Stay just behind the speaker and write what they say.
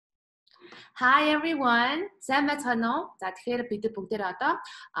Hi everyone. Сайн байцгаана уу? За тэгэхээр бид бүгдээ одоо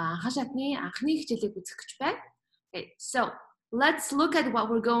анхан шатны анхны хичээлийг үзэх гэж байна. Okay, so let's look at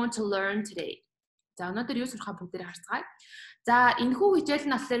what we're going to learn today. За өнөөдөр юу сурахаа бүгдээ харцгаая. За энэхүү хичээл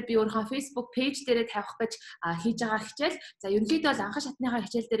нь болохоор би өөрийнхөө Facebook page дээрээ тавих гэж хийж байгаа хичээл. За ерөнхийдөө бол анхан шатныхаа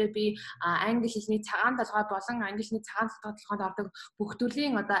хичээл дээрээ би англи хэлний цагаан толгой болон англи хэлний цагаан толгойд ордог бүх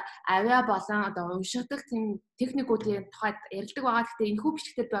төрлийн одоо авиа болон одоо уншигдаг тийм техникүүдийн тухайд ярилдаг байгаа. Гэхдээ энэхүү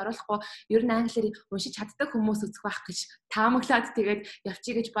бичгтэр би оруулахгүй ер нь англиэр уншиж чаддаг хүмүүс үзэх байх гэж таамаглаад тэгээд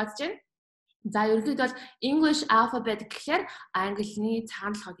явчих гэж бодож байна. За ерөнхийдөө бол English alphabet гэхээр англи хэлний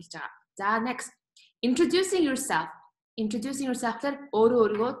цагаан толгой гэж байгаа. За next, introducing yourself. Introducing yourself гэхээр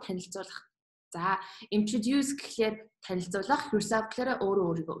өөрийгөө танилцуулах. За introduce гэхээр танилцуулах, yourself гэхээр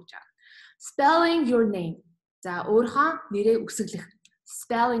өөрийгөө гэж байгаа. Spelling your name. За өөрийнхөө нэрээ үгсэглэх.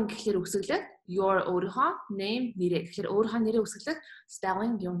 Spelling гэхээр үгсэглэх, your өөрийнхөө name нэрээ гэхээр өөрийнхөө нэрээ үгсэглэх,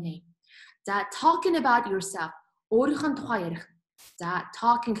 spelling your name. За talking about yourself. Өөрийнхөө тухай ярих. За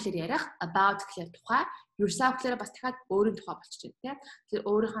talking гэхээр ярих, about гэхээр тухай, yourself гэхээр бас дахиад өөрийн тухай болчихж байна, тийм. Тэгэхээр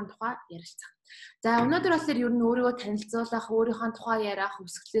өөрийнхөө тухай ярилцах. За өнөөдөр болохоор ер нь өөрийгөө танилцуулах, өөрийнхөө тухай ярих,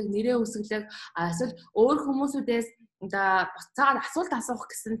 үсгэлэг, нэрээ үсгэлэг, эсвэл өөр хүмүүсүүдээс буцаагаад асуулт асуух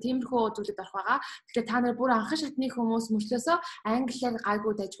гэсэн тиймэрхүү зүйлүүд орох байгаа. Тэгэхээр та нар бүр анхан шатны хүмүүс мөртлөөсөө англиар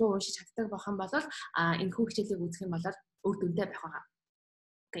гайгүй дажгүй уншиж чаддаг болох юм бол энэхүү хичээлийг үзэх юм бол үр дүнтэй байх байгаа.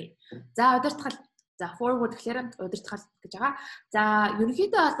 Окей. За удирдахал. За forward гэхээр удирдахал гэж байгаа. За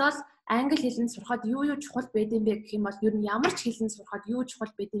ерөнхийдөө бол англи хэлэнд сурахад юу чухал байдсан бэ гэх юм бол ер нь ямар ч хэлэнд сурахад юу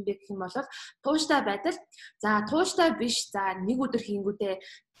чухал байдсан бэ гэх юм бол тууштай байдал. За тууштай биш. За нэг өдөр хийнгүүтээ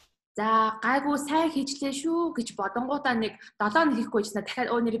за гайгүй сайн хийжлээ шүү гэж бодонгуудаа нэг 7 нэг хийхгүй байснаа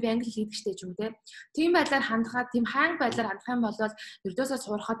дахиад нэр би англи хийдэг штэ ч юм те. Тийм байдлаар хандхаад тийм хаанг байдлаар хандах юм бол ердөөсөө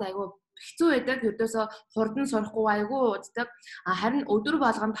сурахад айгүй хэцүү байдаг. Ердөөсөө хурдан сурахгүй айгүй уддаг. Харин өдөр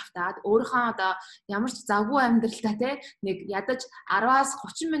болгон тавтаад өөрийнхөө одоо ямар ч завгүй амьдралдаа те нэг ядаж 10-аас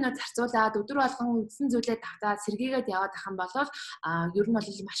 30 минут зарцуулаад өдөр болгон үдсэн зүйлээ тавтаад сэргийгээд яваад ах юм бол ер нь бол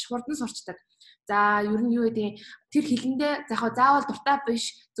маш хурдан сурчдаг. За ер нь юу гэдэг тэр хэлэндээ заавал дуртай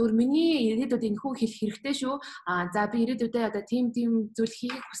биш. Зөвхөн миний ирээдүйд энэхүү хэл хэрэгтэй шүү. За би ирээдүйдээ одоо тийм зүйл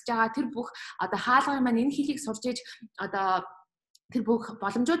хийх хүсэж байгаа. Тэр бүх одоо хаалгын маань энэ хэлийг сурж иж одоо тэр бүх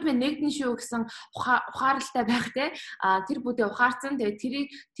боломжууд минь нэгдэн шүү гэсэн ухаарлалтай байх те. Тэр бүдээ ухаарсан.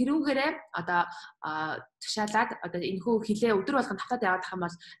 Тэгээд тэрүүгээрээ одоо тушаалаад одоо энэхүү хэлээ өдөр болгон тавтаад яваад ах юм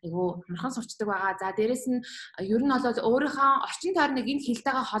бол айгүй амархан сурчдаг байгаа. За дээрэс нь ер нь бол өөрийнхөө орчин тойрныг энэ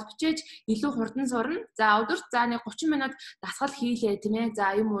хэлтэйгээ холбож илүү хурдан сурна. За өдөрт за нэг 30 минут дасгал хийлээ тийм ээ.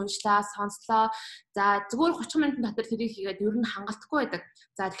 За юм уншлаа, сонслоо. За зүгээр 30 минутын дотор тэрийг хийгээд ер нь хангалтгүй байдаг.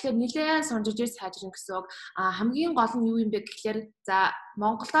 За тэгэхээр нэлээд сунжиж сайжрна гэсэн үг. Хамгийн гол нь юу юм бэ гэхээр за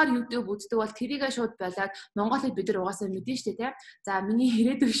монголоор YouTube үздэг бол тэрийгээ шууд болоод монголыг бид нар угаасаа мэдэн штэ тийм. За миний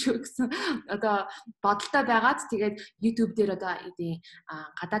ирээдүйн шүү гэсэн одоо бодолтой байгаад тэгээд YouTube дээр одоо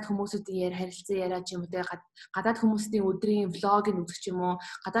гадаад хүмүүсүүдийн харилцан яриа ч юм уу те гадаад хүмүүсийн өдрийн влогийг үзэх ч юм уу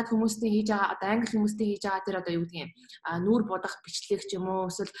гадаад хүмүүсийн хийж байгаа одоо англи хүмүүсийн хийж байгаа тэр одоо юу гэдэг юм нүүр будах бичлэг ч юм уу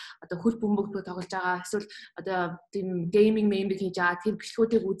эсвэл одоо хөл бөмбөг тоглож байгаа эсвэл одоо тийм гейминг хийж байгаа тэр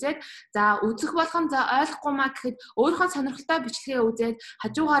бичлэгүүдийг үзээд за үзэх болгон за ойлгохгүй маа гэхэд өөрийнхөө сонирхолтой бичлэгээ үзээд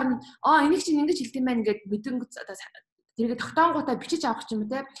хажуугаар нь энийг чинь ингэж хэлдэм байх ингээд мэдрэмж одоо тэргээ тогтоongуудаа бичиж авах юм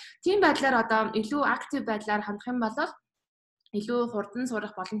те. Тийм байдлаар одоо илүү актив байдлаар хандах юм бол илүү хурдан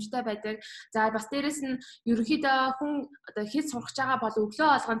сурах боломжтой байдаг. За бас дээрэс нь ерөнхийдөө хүн одоо хэд сурах байгаа бол өглөө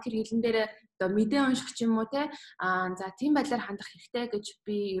болгоно тэр хэлэн дээр одоо мэдээ унших ч юм уу те. За тийм байдлаар хандах хэрэгтэй гэж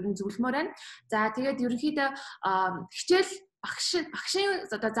би ер нь зөвлөмөр байна. За тэгээд ерөнхийдөө хичээл багшийн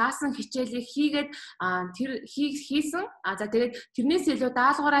одоо заасан хичээлийг хийгээд тэр хийсэн. За тэгээд тэрнээс илүү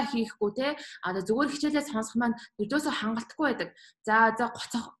даалгавраа хийхгүй те. Одоо зүгээр хичээлээ сонсох маань өдөөсөө хангалтгүй байдаг. За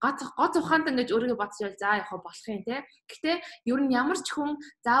гоц ухаанд ингэж өөрийгөө бодсоол за яг болох юм те. Гэтэ ер нь ямар ч хүн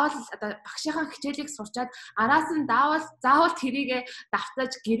заавал одоо багшийнхаа хичээлийг сурчаад араас нь заавал тэрийгэ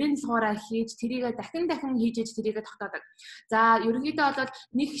давтаж гэрэн суугаа хийж тэрийгэ дахин хийж тэрийгэ тогтоодог. За ерөнхийдөө бол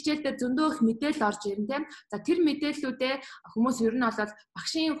нэг хичээл дээр зөндөө их мэдээлэл орж ирнэ те. За тэр мэдээллүүдээ хүмүүс ер нь бол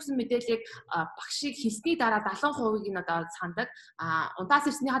багшийн өгсөн мэдээллийг багшийг хэлсний дараа 70% нь одоо сандаг. Унтаас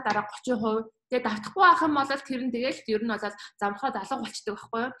ирснийхаа дараа 30%. Тэгээд давтахгүй байх юм бол тэр нь тэгэл ер нь бол замхаа 70 болчдөг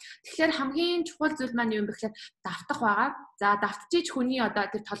байхгүй юу. Тэгэхээр хамгийн чухал зүйл маань юу юм бэ гэхээр давтах байгаа. За давтчихж хүний одоо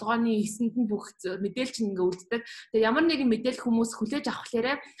тэр толгойн эсэнд нь бүх мэдээлэл чинь ингээ үлддэг. Тэгээд ямар нэгэн мэдээлэл хүмүүс хүлээж авах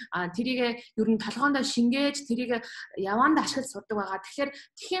хэлээрээ тэрийг ер нь толгоондоо шингээж тэрийг яваанд ашиглаж сурдаг байгаа. Тэгэхээр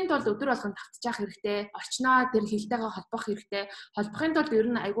тэхийн тулд өдөр болгон давтчих хэрэгтэй. Орчноо тэр хэлтэйгээ холбох хэрэгтэй. Холбохын тулд ер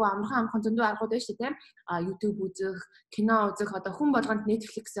нь айгүй амархан зөндөө аргууд байна шүү дээ. YouTube үзэх, кино үзэх, одоо хүн болгонд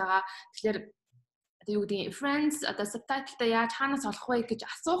Netflix байгаа. Тэгэхээр юу гэдэг friends одоо subtitle-тай яаж хаанаас олох вэ гэж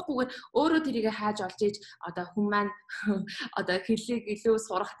асуухгүйгээр өөрөө тэрийг хааж олж иж одоо хүн маань одоо хэллийг илүү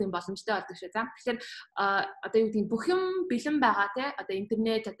сурах тийм боломжтой болдог шүү. За тэгэхээр одоо юу гэдэг бүх юм бэлэн байгаа те одоо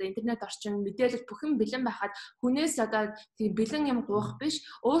интернет орчин мэдээлэл бүх юм бэлэн байхад хүнээс одоо тийм бэлэн юм гуйх биш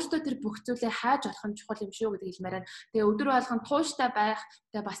өөртөө тэр бүх зүйлээ хааж олох нь чухал юм шүү гэдэг хэлмээр байна. Тэгээ өдөр болгон тууштай байх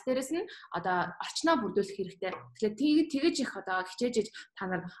тэгээ бас дээрэс нь одоо орчноо бүрдүүлэх хэрэгтэй. Тэгэхээр тэгэж их одоо хичээж та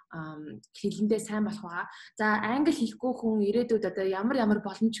нар хэлэндээ сайн болох байгаа. За англи хэлэхгүй хүн ирээдүйд одоо ямар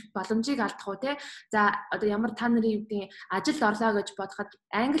боломжийг алдах уу те. За одоо ямар та нарын юудын ажилд орлоо гэж бодоход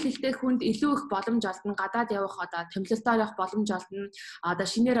англи хэлтэй хүнд илүү их боломж олдно. Гадаад явах одоо томилолтоор явах боломж олдно. Одоо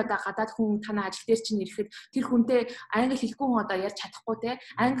шинээр одоо гадаад хүн танаа ажил дээр чинь ирэхэд тэр хүнтэй англи хэлэхгүй хүн одоо ярьж чадахгүй те.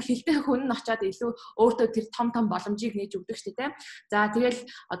 Англи хэлтэй хүн нь очиод илүү өөртөө тэр том боломжийг нээж өгдөг шүү те. За тэгэл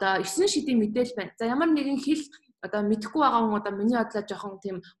одоо 9 шидийн мэдээлэл байна. За ямар нэгэн хэл одоо мэдэхгүй байгаа хүн одоо миний бодлоо жоохон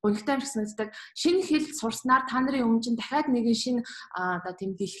тийм гонигтай юм шиг санагддаг. Шинэ хэл сурснаар та нарын өмнө чинь дахиад нэгэн шинэ одоо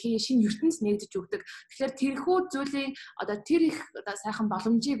тийм дэлхийн шинэ ертөнц нэгдэж өгдөг. Тэгэхээр тэрхүү зүйлийг одоо тэр их одоо сайхан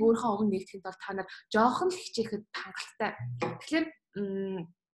боломжийг өөрийнхөө өмнө нэгтгэхэд бол та нар жоохон л хичээхэд хангалттай. Тэгэхээр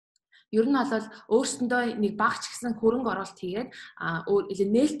ер нь бол өөрсөндөө нэг багч гэсэн хөрөнгө оруулалт хийгээд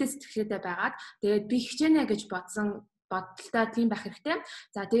нээлттэй сэтгэлгээтэй байгаад тэгээд би хичээнэ гэж бодсон бодолтой тийм байх хэрэгтэй.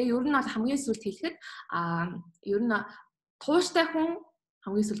 За тэгээ ер нь бол хамгийн сүүлд хэлэхэд ер нь тууштай хүн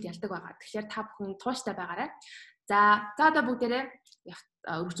хамгийн сүүлд ялдаг байгаа. Тэгэхээр та бүхэн тууштай байгаарай. За одоо бүгдээрээ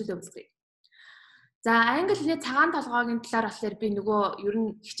өргөжлөлөө үзье. За англи хэлний цагаан толгойн талаар болохоор би нөгөө ер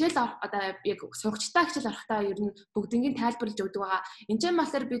нь хичээл одоо яг сурагчтай хичээл орохдоо ер нь бүгднийг тайлбарлаж өгдөг байгаа. Энд чинь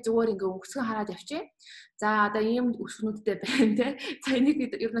болохоор би зүгээр ингээ өнгөсгөн хараад явчих. За одоо ийм өсгөнүүдтэй байна те. За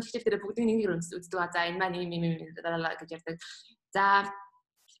энийг ер нь хичээл дээр бүгднийг нэг үздэг. За энэ маань ийм гэж ярьдаг.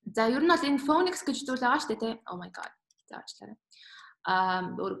 За ер нь бол энэ phonics гэж зүйл байгаа шүү дээ те. Oh my god. За уучлаарай.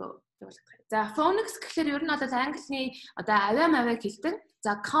 Өөргөө явуулах. За phonics гэхээр ер нь бол английн одоо аваа хэлдэг.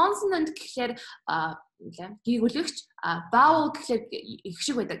 За consonant гэхээр гийгүүлэгч, vowel гэхээр их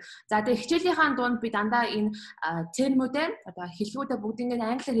шиг байдаг. За тэгээ хичээлийнхаа дунд би дандаа энэ термүүдээр одоо хэллгүүдээ бүгднийг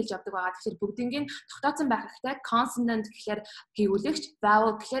англиар хэлж явдаг байгаа. Тэгэхээр бүгднийг тогтооцсон байх хэрэгтэй. Consonant гэхээр гийгүүлэгч,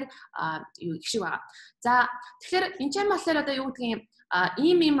 vowel гэхээр их шиг байгаа. За тэгэхээр энэ ч юм болохоор одоо юу гэдгийг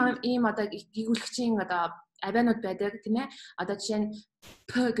ийм одоо гийгүүлэгчийн одоо авианууд байдаг тийм ээ. Одоо жишээ нь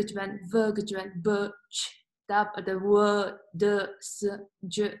p гэж байна, v гэж байна, b, ch одоо w, d, s,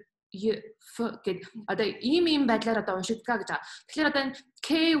 j, y, f гэд одоо ийм байдлаар одоо уншигдгаа гэж байгаа. Тэгэхээр одоо энэ k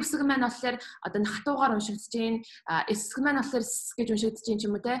үсэг маань болохоор одоо хатуугаар уншигдж байна. S үсэг маань болохоор s гэж уншигдж байна ч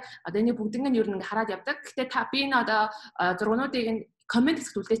юм уу те. Одоо энийг бүгднийг нь ер нь ингээ хараад явдаг. Гэхдээ та би энэ одоо зургуудыг нь комент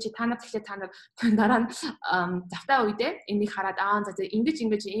хэсэгт үлдээч. Та нар тэгэхээр та нар дараа нь завтаа үедээ энийг хараад за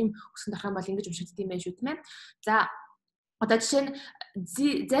ингэж ийм үсгэнд орох юм бол ингэж уншигддаг юм байна шүү дээ. За одоо жишээ нь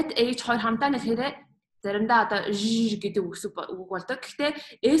ZH хоёр хамтаа нэрэхээр заримдаа одоо ж гэдэг үг болдог. Гэхдээ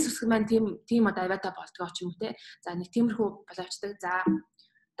S үсэг маань тийм одоо авиатай болдгоо ч юм уу те. За нэг тиймэрхүү боловчдаг.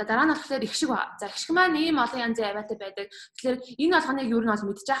 За дараа нь болохоор их шиг ба. За их шиг маань ийм олон янзын авиатай байдаг. Тэгэхээр энэ болгоныг юу нь бол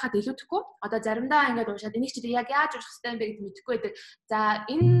мэдчихэхад илүүдэхгүй. Одоо заримдаа ингээд уншаад энийг чи яг яаж унших хэрэгтэй юм бэ гэдээ мэдэхгүй байдаг. За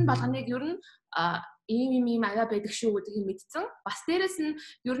энэ болгоныг юу нь ийм авиа байдаг шүү гэдгийг мэдсэн. Бас дээрэс нь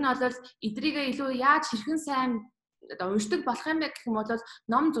юу нь бол эдрийгээ илүү яаж хэрхэн сайн одоо уншдаг болох юм бэ гэх юм бол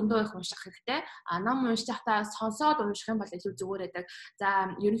ном зөндөө их унших хэрэгтэй. Ном уншиж байхдаа сонсоод унших юм бол илүү зүгээр байдаг.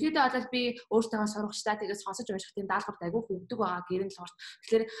 За ерөнхийдөө бол би өөртөө сурагчтай тэгээд сонсож унших тийм даалгаварт айгүй хөвдөг байгаа гэрэн л урт.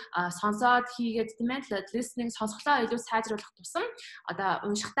 Тэгэхээр сонсоод хийгээд тийм ээ listening сонсголоо илүү сайжруулах тусам одоо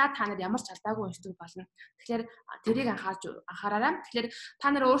уншихдаа та нар ямар ч алдаагүй уншдаг болно. Тэгэхээр тэрийг анхаараарай. Тэгэхээр та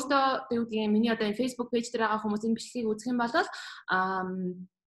нар өөртөө юу гэдгийг миний одоо энэ Facebook page дээр байгаа хүмүүсийн бичлэгийг үзэх юм бол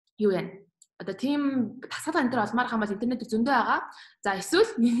юу вэ? Одоо тийм тасгалан энэ төр олмаар хам бол интернет зөндөө байгаа. За эсвэл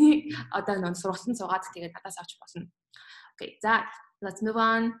миний одоо нэг сургалтанд суугаад тэгээд надаас авч болно. Okay, за let's move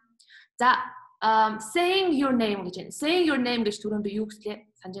on. За saying your name гэж байна. Saying your name гэж түрүүн би юу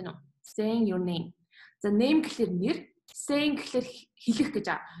гэслээ санаж байна уу? Saying your name. За name гэхэлэр нэр, saying гэхэлэр хэлэх гэж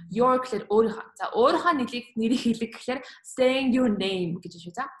аа. Your гэхэлэр өөрийнхөө. За өөрийнхөө нэрийг хэлэх гэхэлэр saying your name гэж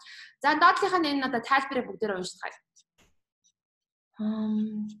шүү. За доотлийнхаа энэ одоо тайлбарыг бүгдээрээ уншицгаая.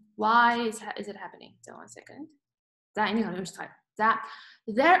 Why is it happening? So 1 second.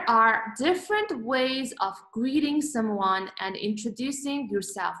 There are different ways of greeting someone and introducing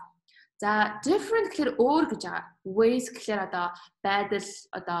yourself. Different гэхэр өөр гэж байгаа. Ways гэхэр одоо байдал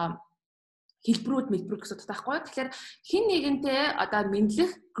одоо хэлбэрүүд гэсэн үг таахгүй. Тэгэхээр хин нэгэнтэй одоо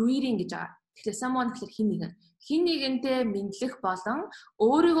мэдлэх greeting гэж байгаа. Тэгэхээр someone гэхэр хин нэгэн. Хин нэгэнтэй мэдлэх болон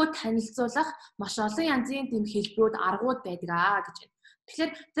өөрийгөө танилцуулах маш олон янзын тийм хэлбэрүүд аргууд байдаг гэж байна.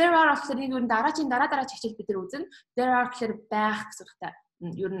 Тэгэхээр there are гэхэр нэг юу дараа хичээл бид нар үзэн. There are гэхэр байх гэсэн утгатай.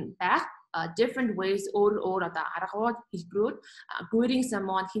 Юу нь байх. different ways өөр одоо аргууд хэлбэрүүд greeting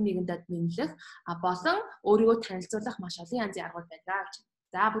someone хин нэгэндээ мэдлэх болон өөрийгөө танилцуулах маш олон янзын аргууд байдаг гэж.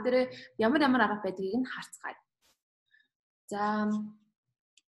 За бүгдээрээ ямар арга байдгийг нь харцгаая. За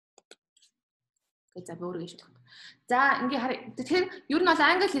өөрөөр хэлбэл. За ингээ харъя. Тэгэхээр ер нь бол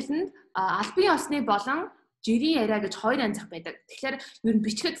англи хэлэнд албан ёсны болон жирийн яриа гэж хоёр янзах байдаг. Тэгэхээр ер нь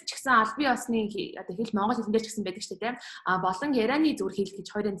бичгэд ч гэсэн албан ёсны одоо хэл монгол хэлээр ч гэсэн байдаг шүү дээ. Болон ярианы зүгээр хэл гэж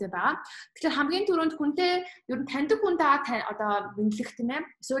хоёр янзаа байгаа. Тэгэхээр хамгийн түрүүнд хүнтэй ер нь таньдаг хүнтэй одоо мэдлэх тийм ээ.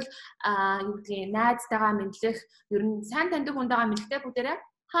 Эсвэл юу гэдгийг найзтайгаа мэдлэх, ер нь сайн таньдаг хүнтэйгээ мэдлэхдээ бүгдээрээ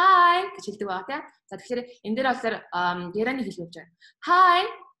hi гэж хэлдэг байгаа тийм. За тэгэхээр энэ дээр болохоор ярианы хэл болж байна. Hi,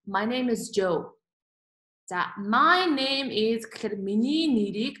 my name is Joe. За my name is гэхээр миний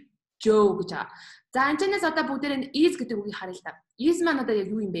нэрийг Joe гэж байгаа. За энэчнээс одоо бүгдээр is гэдэг үгийг харъя л да. Is маань одоо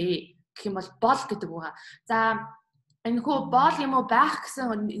яг юу юм бэ гэх юм бол гэдэг үг. За энэ хөө бол юм уу байх гэсэн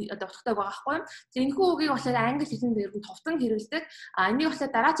одоо утгатай байгаа байхгүй юу? Энэ хөө үгийг болохоор англи хэлэнд ер нь товтон хэрэглэдэг. Энийг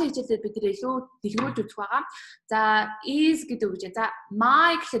болохоор дараагийн хичээлээр бид нэр илүү дэлгэрүүлж үзэх байгаа. За is гэдэг үг гэж. За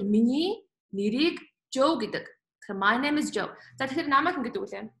my гэхээр миний нэрийг Joe гэдэг. Тэгэхээр my name is Joe. За тэгэхээр намайг ингэдэг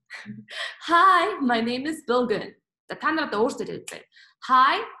үлээ. Hi, my name is Bilgan. За та нараа өөрсдөө хэлээ.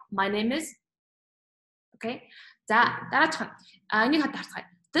 Hi, my name is Okay. За дараачих. Энийг харцгаая.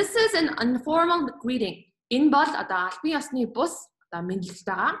 This is an informal greeting. Энэ бол одоо албан ёсны бус одоо мэдлэлт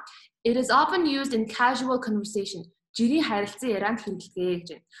байгаа. It is often used in casual conversation. Жирийн харилцан ярианд хэрэглэдэг гэж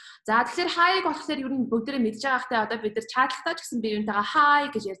байна. За тэгэхээр hi-г болохоор ер нь бүгдээрээ мэдж байгаа хтай одоо бид нар чатлагтаа ч гэсэн би юунтайгаа hi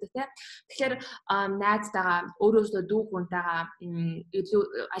гэж ярьдаг тийм. Тэгэхээр найзтайгаа өөрөөсөө дүү хүнтэйгаа илүү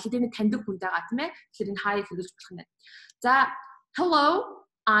аль хэдийн таньдаг хүнтэйгаа тийм ээ. Тэгэхээр энэ hi хэрэглэж болох юм байна. За hello,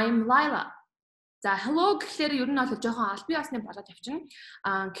 I'm Lila. За hello гэхлээр ер нь бол жоохон албан ёсны болоод явчихна.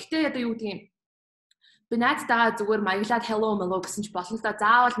 Гэхдээ одоо юу гэдэг юм би найзтайгаа зүгээр маяглаад hello mello гэсэн ч болно л да.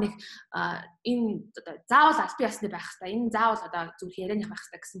 Заавал нэг энэ одоо заавал албан ёсны байх хэрэгтэй. Энэ заавал одоо зүгээр ярианы байх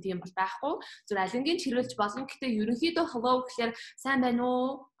хэрэгтэй гэсэн тийм бол байхгүй. Зүгээр алингийн чиглүүлж болно. Гэхдээ ерөнхийдөө hello гэхлээр сайн байна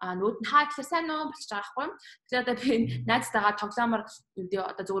уу? Нүүд нь hi гэхлээр сайн уу болчих байгаа байхгүй. Тэгэхээр одоо би найзтайгаа тоглоомор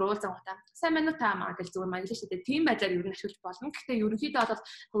одоо зүгээр уулзсан гутаа. Сайн байна уу та маа гэж зүгээр маяглаж штэ. Тийм байдлаар ер нь ашиглаж болно. Гэхдээ ерөнхийдөө бол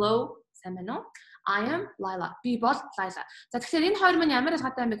hello сайн байна уу? I am Lila. Би бол Lila. За тэгэхээр энэ хоёр маань ямар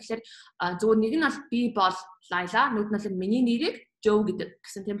ялгаатай юм бэ гэхээр зөвхөн нэг нь бол би бол Lila, нөгөөд нь бол миний нэрийг Joe гэдэг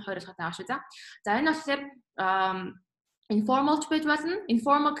гэсэн тийм хоёр ялгаатай байгаа шүү. За энэ болохоор informal байж болно.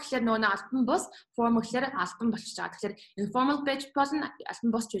 Informal гэхээр нөгөө албан бус, formal гэхээр албан болчихж байгаа. Тэгэхээр informal байж болно,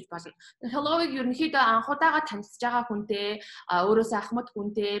 албан бус байж болно. Hello-ыг ерөнхийдөө анхудаага танилцж байгаа хүнтэй, өөрөөсөө ахмад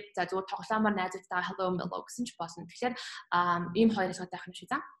хүнтэй, за зөвхөн тоглоомоор найзуудтайгаа hello mello гэсэн ч болно. Тэгэхээр ийм хоёр ялгаатай байх юм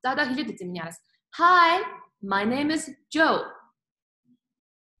шүү. За одоо хэлээд үзье миний араас. Hi, my name is Joe.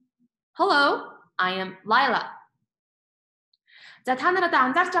 Hello, I am Lila. За та нараа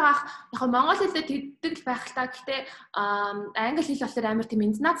анзаарч байгаа яг монгол хэлээр тэгдэг байх л та. Гэхдээ англи хэл болохоор амар тийм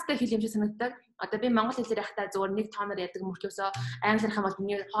интонацтай хэл юм шиг санагддаг. Одоо би монгол хэлээр явахдаа зөвөр нэг тооноор ярьдаг мөртлөөсөө англиар хам бол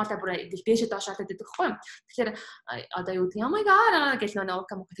миний хоолой бүр дээшээ доошоо гэдэг байхгүй юу. Тэгэхээр одоо юу гэдэг oh my god гэж нөө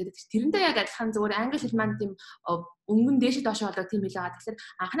welcome гэдэг. Тэрэндээ яг адилхан зөвөр англи хэл маань тийм өнгөн дээшээ доошоо болдог тийм хэл байгаа. Тэгэхээр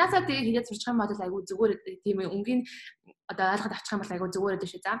анханасаа тэгээ хэлээд сурчих юм бол айгүй зүгээр тийм өнгийн одоо ойлгоод авчих юм бол айгүй зүгээр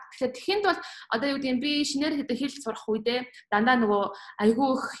дээ шүү. За тэгэхээр тэхэнд бол одоо юу гэдэг би шинээр хэл сурах үедээ дандаа нөгөө айгүй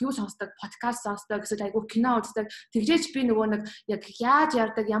их юу сонсдог, подкаст сонсдог, эсвэл айгүй кино үздэг. Тэгжээч би нөгөө нэг яг яаж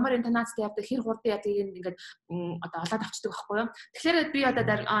ярьдаг, ямар интонацтай ярьдаг, хэр хурдан ярьдаг ингээд одоо олоод авчдаг байхгүй юу. Тэгэхээр би одоо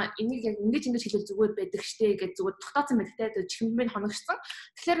энийг яг ингэж хэлэл зүгээр байдаг штэ гэж зүгээр тогтооцсон байдаг те. Чихэндээ хоногшсон.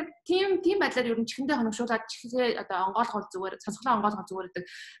 Тэгэхээр тийм байдлаар ер нь чихэндээ хоногшуулаад чихээ одоо онгоолгол зүгээр, сонсголоо онгоолгол зүгээр гэдэг.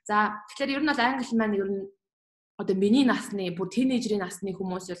 За тэгэхээр ер нь бол англи маань ер нь одоо миний насны бүр тинейжерийн насны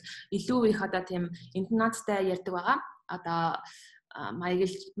хүмүүс бол илүү их одоо тийм интонацтай ярьдаг байгаа. Одоо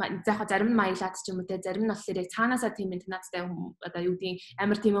заахаа зарим нь маяглаад ч юм уу те зарим нь болохоор яг цаанаасаа тийм интонацтай одоо юу гэдгийг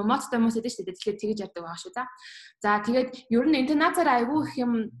амар тийм эмоцтой хүмүүс байдаг шүү дээ. Тэгэхээр тэгэж ярьдаг байгаа шүү. За тэгээд ер нь интонацаар айгүй их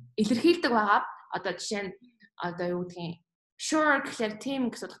юм илэрхийлдэг байгаа. Одоо жишээ нь одоо юу гэдгийг sure гэхэлэр тийм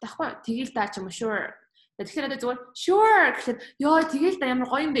гэсэн утгатай байхгүй. Тэгээл даа ч юм уу sure. Тэгэхээр одоо зүгээр sure гэхэлэр ёо тэгээл да ямар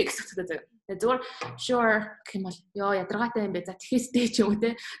гоё юм бэ гэсэн утгатай. Зүгээр sure гэх юм бол ёо ядаргаатай юм бэ. За тэхээстэй ч юм уу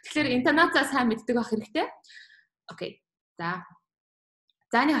те. Тэгэхээр интонацаа сайн мэддэг байх хэрэгтэй. Окей. За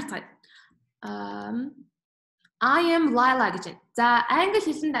энийг харцгаая. I am Lila гэж байна. За англи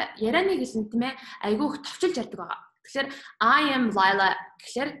хэлэнд ярианы хэлэнд тийм ээ айгүй их товчилж ярьдаг байгаа. Тэгэхээр I am Lila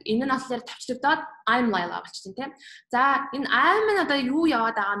гэхээр энэ нь болохоор товчлогдоод I'm Lila болчихсон тийм. За энэ I am нь одоо юу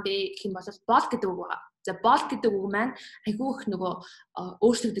яваад байгаа юм бэ гэх юм бол бол гэдэг үг байгаа. За бол гэдэг үг маань айгүй их нөгөө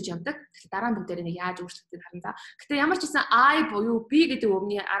өөрчлөгдөж явдаг. Тэгэхээр дараа нь бүгдээр нэг яаж өөрчлөгдөж харна за. Гэтэ ямар ч гэсэн I буюу би гэдэг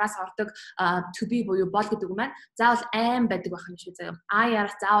үгний араас ордог to be буюу бол гэдэг үг маань заавал am байдаг байх юм шиг заяа. I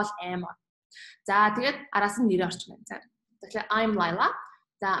араас заавал am. За тэгээд араас нь нэрээ орчих байна. За тэгэхээр I'm Lila.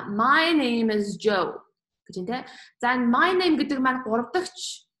 За my name is Joe гэж юм те. За my name гэдэг маань 3 дахь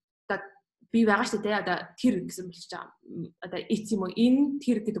одоо би байгаа шүү дээ. Одоо тэр гэсэн болчихж байгаа. Одоо it юм уу энэ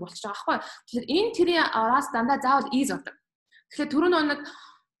тэр гэдэг болчихж байгаа байхгүй. Тэгэхээр энэ тэрийн араас дандаа заавал is ордог. Тэгэхээр түрүүн нэг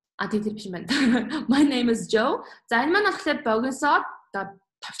тэр биш юм байна. My name is Joe. За энэ маань болохоор богиносоод одоо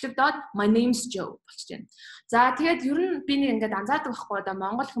тавчлагдаад my name's Joe болчихж байна. За тэгээд ер нь би нэг ингээд анзаардаг байхгүй одоо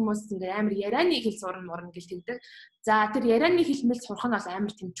монгол хүмүүс ингээд амар ярианы хэл сурна мурна гэж тэгдэг. За тэр ярианы хэлмэл сурах нь бол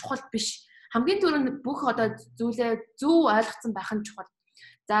амар тийм чухал биш. Хамгийн түрүүнд бүх одоо зүйлээ зөв ойлгоцсон байх нь чухал.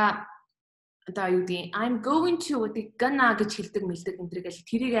 За одоо юу гэдэг I'm going to гэдэг gonna гэж хэлдэг мэлдэг энтргээл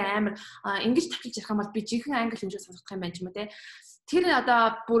тэрийг амар ингэж тавчилж ярих юм бол би жинхэнэ англи хэмжээ сонсох юм байна ч юм уу те. Тэр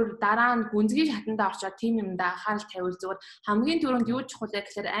одоо бүр дараа нь гүнзгий шатандаа орчоод тийм юмдаа анхаарал тавиул зүгээр хамгийн түрүүнд юу чухал вэ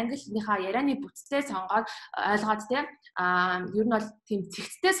гэхээр английнхаа ярианы бүтцээ сонгоод ойлгоод те ер нь бол тийм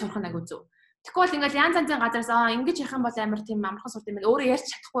цэгцтэй сурах нь агуу зөв. Тэгэхгүй бол ингээл янз янзын газараас ингэж ярих юм бол амар тийм амархан сурт юм байна. Өөрөө ярьж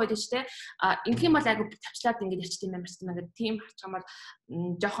чадахгүй байж те. Ингэх юм бол агуу тавчлаад ингэж ярьчих юм амар ч юм ингээд тийм харчих юм бол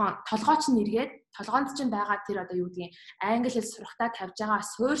жоохон толгой чинь эргээд толгоонд чинь байгаа тэр одоо юу гэдгийг англи хэл сурахтаа тавьж байгаа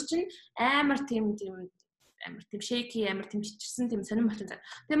суурь чинь амар тийм shaky амар тийм чичсэн тийм сонирн болчихсон.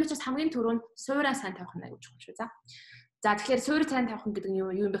 Тийм учраас хамгийн түрүүнд суураа сайн тавих нь аягүй чухал шүү. За тэгэхээр суурь сайн тавих гэдэг нь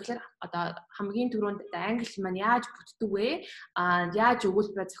юу юм бэ гэхээр одоо хамгийн түрүүнд англи хэл маань яаж бүтдэг вэ? Яаж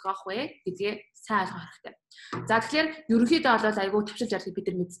өгүүлбэрээ зохиох вэ гэдгээ сайн ойлгох хэрэгтэй. За тэгэхээр ерөнхийдөө бол аягүй тавшилж ярих бид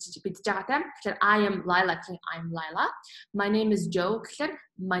нар мэдж байгаа тийм. Тэгэхээр I am Lila гэх I'm Lila. My name is Joe гэхээр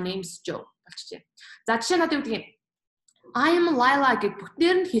my name's Joe болчихжээ. За жишээ нь одоо юу гэдэг юм? I am Lila гэд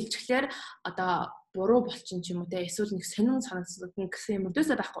бүтнээр нь хэлчихлээр одоо буруу болчин ч юм уу те эсвэл нэг сонин санагдсан гэсэн юм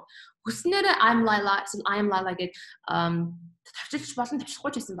өдөөсөө байхгүй. Хүснээр I'm Lila эсвэл I am Lila гэд тавчилж болон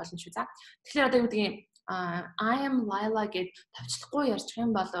тавчлахгүй ч гэсэн болно шүү. За. Тэгэхээр одоо юу гэдгийг I am Lila гэд тавчлахгүй ярьчих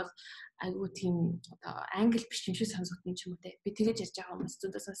юм бол айгуу тийм одоо англи биш юм шиг сонсогдсон ч юм уу те. Би тэгэж ярьж байгаа хүмүүс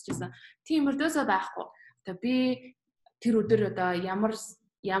зөндөө сонсч байсан. Тийм өдөөсөө байхгүй. Одоо би тэр өдөр одоо ямар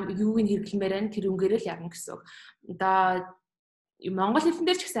юуг нь хэрэглэмээр байна тэр өнгөөр л ярина гэсэн үг. Одоо Монгол хэлэн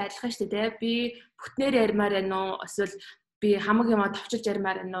дээр ч гэсэн адилхан шүү дээ. Би бүтнээр ярмаар байна уу? Эсвэл би хамаг юмаа товчилж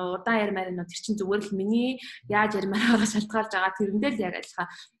ярмаар байна уу? Удаан ярмаар байна уу? Тэр чинь зүгээр л миний яаж ярмаар байгаа шалтгаалж байгаа. Тэрэндээ л яг адилхан.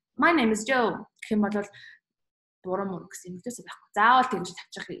 My name is Joe гэх юм бол буруу мөр гэсэн юм дэсэ байхгүй. Заавал тэгж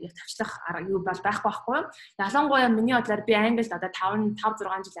тавчлах юу бол байхгүй. Ялангуяа миний бодлоор би англид одоо 5 6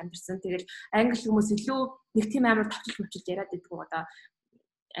 жил амьдэрсэн. Тэгэл англи хүмүүс илүү нэг тийм амар товчилж яриад байдгүй одоо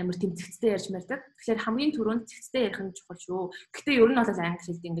амар тийм цэгцтэй ярьж мэрдэг. Тэгэхээр хамгийн түрүүнд цэгцтэй ярих нь чухал шүү. Гэхдээ ер нь бол англи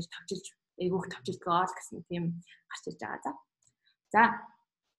хэлд ингэж тавчилж эйгүүх тавчилдгаа л гэсэн тийм гарч иж байгаа.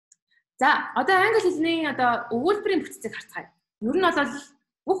 За одоо англи хэлний одоо өгүүлбэрийн бүтцийг харцгаая. Ер нь бол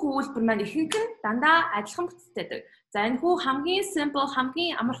бүх өгүүлбэр маань ихэнх нь дандаа адилхан бүтцтэй байдаг. За энэ хүү хамгийн simple,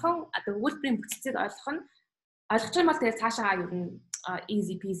 хамгийн амархан одоо өгүүлбэрийн бүтцийг ойлгох юм бол тэгээд цаашаа ер нь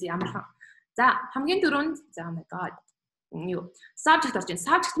easy peasy амархан. За хамгийн түрүүнд oh my god subject орж байна.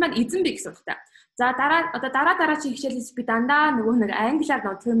 Subject маань эзэн бэ гэсэн утгатай. За дараа чи хичээлээс би дандаа нөгөө нэг англиар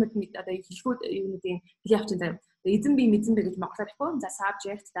нөгөө term одоо хэлхүүд юу гэдэг хэлий авчин заяа. Эзэн би мэдэн бэ гэж монголоор хэлэхгүй. За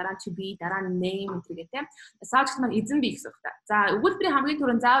subject дараа нь to be дараа нь name гэдэг тийм. Subject маань эзэн би гэсэн утгатай. За өгүүлбэрийн хамгийн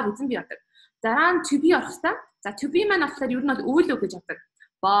түрүүнд заавал эзэн би ордог. Дараа нь to be орох хэрэгтэй. За to be маань болохоор ер нь бол үйл үг гэж авдаг.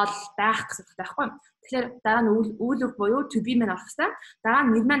 Бол байх гэсэн утгатай байхгүй. Тэгэхээр дараа нь үйл үг буюу to be маань орох хэрэгтэй. Дараа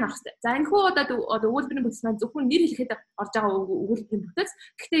нь нэр маань орох хэрэгтэй. За энэ хүү одоо өгүүлбэрийн бүтц маань зөвхөн нэр хэлэхэд орж байгаа өгүүлбэрийн бүтц.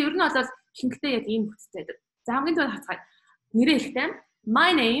 Гэхдээ ер нь бол ихэнхдээ яг ийм бүтцтэй байдаг. За хамгийн түрүүнд харцгаая. Нэрээ хэлэхдээ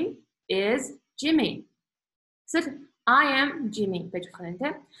my name is Jimmy. Эсвэл I am Jimmy гэж болох юм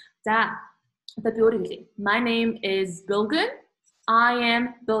тийм. За одоо би өөрийг хэлье. My name is Bilgun. I am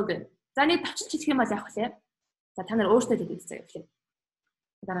Bilgun. За нэг тавчилж хэлэх юм бол яах вэ? За та нар өөрсдөө хэлээд үзье гэхлээ.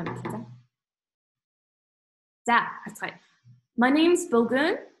 Дараа нь хэлээ. За харцгаая. My name's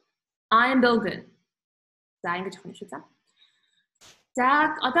Bilgun. I am Bilgun. За ингэж явах юм шүү.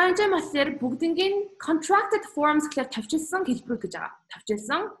 За одоо энэ болохоор бүгднгийн contracted forms гэхээр тавьчилсан хэлбэрүүд гэж байгаа.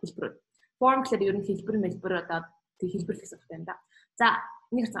 Тавьчилсан хэлбэрүүд. Form гэхээр ер нь хэлбэр одоо тэг хэлбэр гэсэн үг юм да. За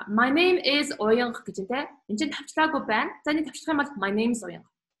нэг харцгаа. My name is Оянг гэж энэ. Энд чинь тавьчлаагүй байна. За нэг тавьчлах юм бол my name's Оянг.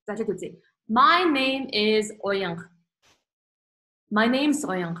 За хэлээд үзье. My name is Оянг. My name's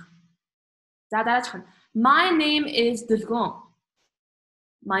Оянг. За дараачих нь. My name is Дүлгэн.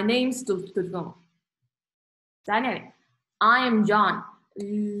 My name's Дүлгэн. За нэр. I am John.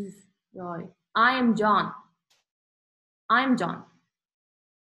 I am John. I'm John.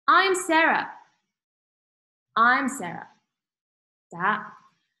 I'm Sarah. I'm Sarah.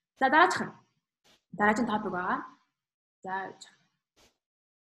 За дараачих нь. Дараагийн topic байгаа.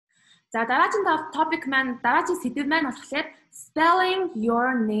 За дараагийн topic маань дараагийн сэдв маань болохоор spelling your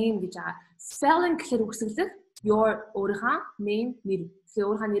name гэж байгаа. spelling гэхээр үгсгэлэх your өөрийнхөө name нэр. Тэгэхээр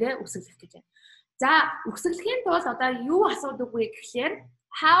өөрийнхөө нэрээ үгсгэлэх гэж байна. За үгсгэлэхийн тулд одоо юу асуудаг вэ гэхээр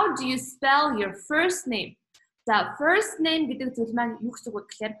how do you spell your first name? За first name гэдэг зүйл маань юу гэсэн үг вэ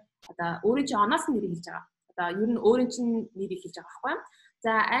гэхээр одоо өөрийн чинь оноос нь нэрийг хэлж байгаа. Одоо ер нь өөрийн чинь нэрийг хэлж байгаа байхгүй юу?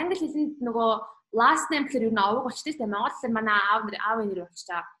 За англи хэлэнд нөгөө last name гэхээр ер нь овог болчтой тийм Монгол хэлээр манай аавын нэр болчихж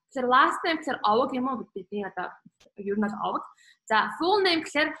байгаа. Тэгэхээр last name гэхээр овог юм уу бидний одоо ер нь овог. За full name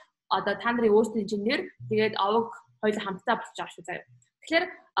гэхээр одоо та нарын өөрсдийн нэр тэгээд овог хоёул хамтдаа болчих байгаа шүү заяа. Тэгэхээр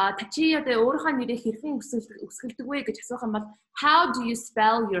та чи одоо өөрийнхөө нэрийг хэрхэн үсгэлдэг вэ гэж асуух юм бол how do you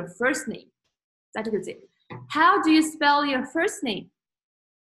spell your first name? За тэгвэл үзье. How do you spell your first name?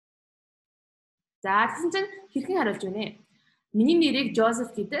 За тэгсэн чинь хэрхэн хариулж байна вэ? Миний нэрийг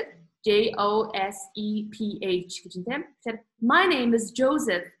Joseph гэдэг. Joseph гэж юм тийм. Тэгэхээр my name is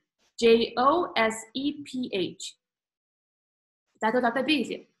Joseph. Joseph. За одоо би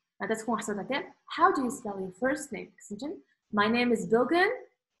хэлье. Надаас хүн асуудаг тийм. How do you spell your first name? Гэсэн чинь my name is Bilgun.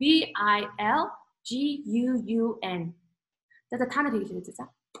 Bilgun. За та нар хэлээ үзье за.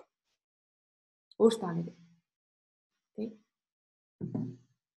 Өөртөө нэр.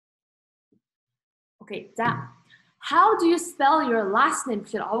 Okay. За how do you spell your last name?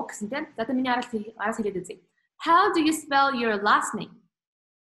 гэхээр овог гэсэн тийм. За миний араас хэлээд үзье. How do you spell your last name?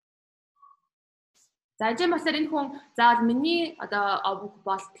 За энэ болохоор энэ хүн заавал миний одоо овог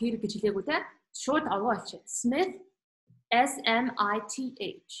бол тэр гэж хэлээгүй те. Шууд овог болчих. Smith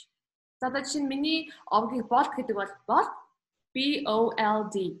SMITH. За одоо чинь миний овгийг bold гэдэг бол bold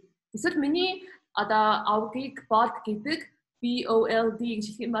BOLD. Эсвэл миний одоо овгийг bold гэдэг BOLD гэж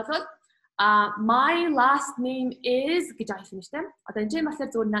хэлэх юм бол my last name is гэж хэлэх юм шүү дээ. Одоо энэ чинь болохоор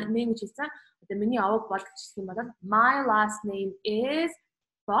зөвхөн name гэж хэлсэн. Одоо миний овог bold гэж хэлэх юм бол my last name is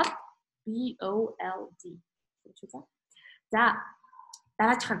bold BOLD. За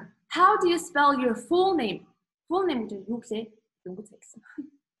дараачих нь how do you spell your full name? Full name гэж юу гэлээ? Дөнгөж хэлсэн.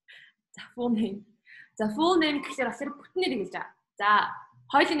 За full name. За full name гэхээр болохоор бүтэн нэрийг хэлж байгаа. За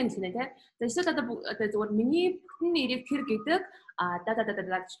хоёулын нэр хэлнэ тийм. За эсвэл одоо зөвхөн миний бүтэн нэрийг тэр гэдэг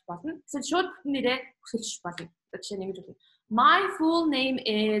гэж болно. Эсвэл шууд бүтэн нэрээ өсгөлж болно. Одоо жишээ нь ингэж хэлнэ. My full name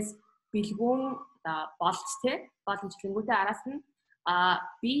is Билгүн болт тийм. Болон дэлгэрэнгүй араас нь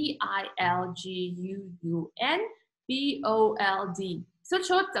BILGUN эсвэл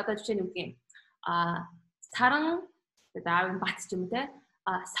шууд одоо жишээ нь үг юм. Саран даавын бат ч юм те.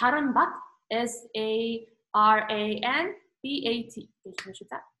 Саран бат SARANBAT гэх юм шүү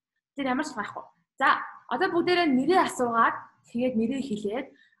за. Тэр ямар ч байхгүй. За одоо бүгдээрээ нэрээ асуугаад тэгээд нэрээ хэлээд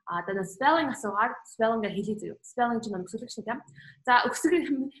одоо spelling асуугаад spelling-гээ хэлээ зөө. Spelling чинь өсгөлөх шин тийм. За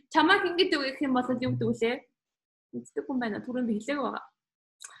өсгөл чамайг ингэж өгөх юм бол юу гэдэг вэ? Мэддэг юм байна. Түрүүн би хэлээгүй байгаа.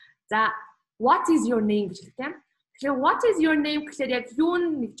 За what is your name гэж хэлдэг тийм. Тэгэхээр what is your name гэхээр яг юу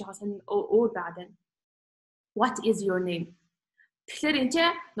нэг жоохон сонь өөр байгаа юм. What is your name? Тэгэхээр энэ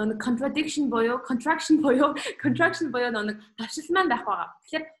чинь нэг contraction боёо нэг тавшил маань байх байгаа.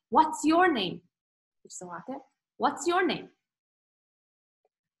 Тэгэхээр what's your name? гэсэн үг тийм. What's your name?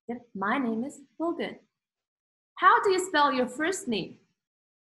 My name is Bilgun. How do you spell your first name?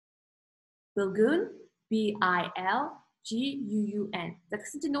 Bilgun. BILGUN.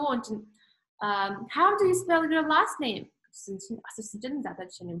 That's how do you spell your last name?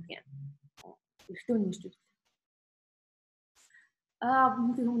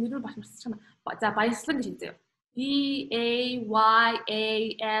 Баяслан гэж хэлдэг. BAYASGALAN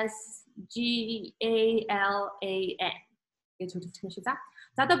гэж хэлдэг юм шиг за.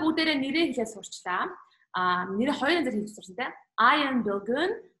 За одоо бүгдээрээ нэрээ хэлээ сурчлаа. Нэрээ хоёрын зэрэг хэлж сурсан тийм. I am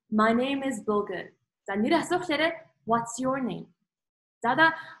Bilgun. My name is Bilgun. За нэр асуухлаарэ what's your name? За одоо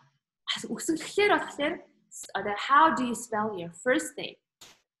үсгэлэхээр болохоор одоо how do you spell your first name?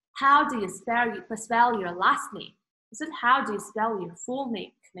 How do you spell your last name? Эсвэл how do you spell your full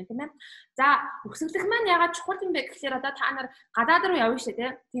name? Гэх мэт. За үсгэлэх маань ягаад чухал юм бэ гэхээр одоо та нар гадаад руу явна шүү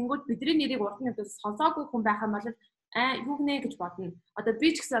дээ. Тэнгүүд бидний нэрийг урд нь сонсоогүй хүн байх юм бол юу гэнэ гэж бодно. Одоо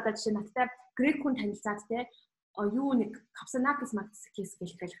би ч гэсэн одоо жишээ надтай грек хүн танилцаад те юу нэг капсанакис максикис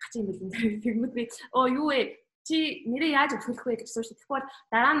гэх хачин юм билэн. Тэгмэд би юу вэ? Чи нэрээ яаж өсгөх вэ гэж асууж. Тэгэхээр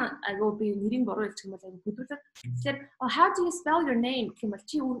дараа нь айгу би нэрийг буруу хэлчих юм бол айгу бүдүүлэг. Тэгэхээр how do you spell your name гэх юм бол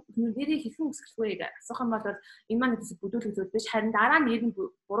чи нэрээ хэрхэн өсгөх вэ гэж асуух юм бол энэ маань гэсэн бүдүүлэг зүйл биш. Харин дараа нь нэр нь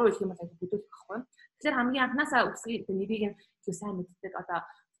буруу хэлэх юм бол айгу бүдүүлэг байхгүй. Тэгэхээр хамгийн анханасаа өсгөх нэрийг нь юу сайн мэддэг одоо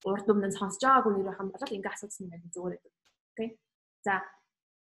урд өмнө сонсож байгаагүй нэр байх юм бол ингээ асуусан юм байна зүгээр гэдэг. Окей.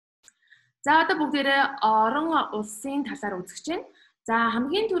 За одоо бүгдээрээ орон улсын талаар үзэж чинь. За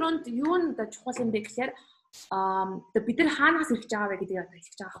хамгийн түрүүнд юу нь чухал юм бэ гэхээр бид нар хаанаас ирж байгаа вэ гэдгийг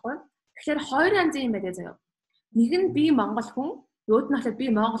хэлж байгаа байхгүй. Тэгэхээр хоёр янзын юм байна заяа. Нэг нь би Монгол хүн, Нөгөөд нь болохоор би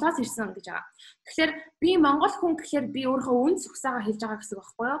Монголоос ирсэн гэж байгаа. Тэгэхээр би Монгол хүн гэхээр би өөрийнхөө үн цогцаагаа хэлж байгаа гэсэн үг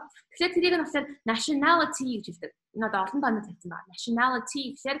байхгүй юу? Тэгэхээр тэрийг нь болохоор nationality гэж хэлдэг. Энэ одоо олон тоонд тавьсан байна. Nationality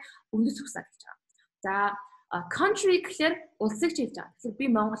гэхээр үндэс цогцаа гэж байгаа. За country гэхээр улсыг хэлж байгаа. Тэгэхээр би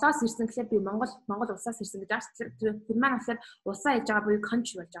Монголоос ирсэн гэхээр би Монгол улсаас ирсэн гэж байгаа. Тэгэхээр тэр маань болохоор улсаа хэлж байгаа буюу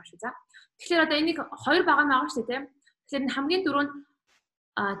country болж байгаа шүү. За. Тэгэхээр одоо энийг хоёр байгаа нь байгаа шүү дээ, тийм. Тэгэхээр хамгийн дөрөв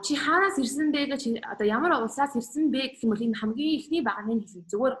чи хаанаас ирсэн бэ гэж одоо ямар улсаас ирсэн бэ гэх юм бол энэ хамгийн ихний баганы хэлсэн.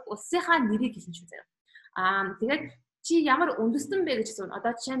 Зүгээр улсынхаа нэрийг хэлнэ шүү заяа. Тэгээд чи ямар үндэстэн бэ гэж асууна.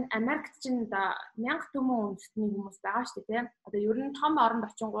 Одоо жишээ нь Америкт чинь одоо 1000 төмөн үндэстний хүмүүс байгаа шүү дээ, тийм. Одоо ер нь том оронд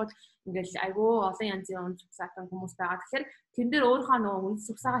очингууд ингээл айгүй олон янзын үндэс цусаатан хүмүүс байгаа. Тэгэхээр тэн дээр өөрийнхөө нөгөө үндэс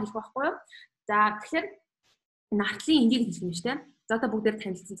цусаагаа хэлэх байхгүй юу? За тэгэхээр нартлын энгийг хэлнэ шүү дээ. За одоо бүгдээр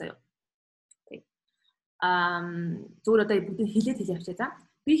танилцсан заяа. Зүгээр одоо бүгд хэлээд явчихъя за.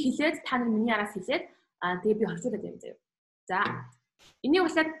 Би хэлээд та нар миний араас хэлээд тэгээ би орчуулад явъя заяа. За. Энийг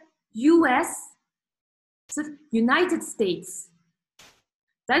болохоор US United States.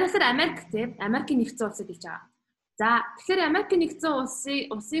 За энэ болохоор Америк тийм Америкийн нэгдсэн улсыг хэлж байгаа. За тэгэхээр Америкийн нэгдсэн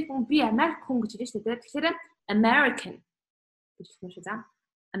улсыг хүн би Америк хүн гэж хэлж шүү дээ. Тэгэхээр American гэж хэлнэ шүү за.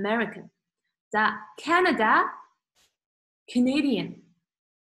 American. За Canada Canadian.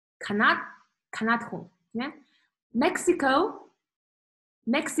 Канад хүн. Mexico,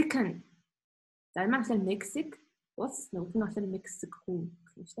 Mexican. За энэ маань Мексик улс, нөгөөд нь болохоор Мексик хүн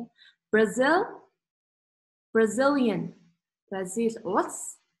гэх юм шүү дээ. Brazil, Brazilian. Бразил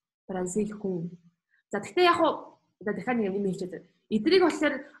улс, Бразил хүн. За тэгэхээр яг уу одоо дахиад нэг юм хэлчихээ. Эдрийг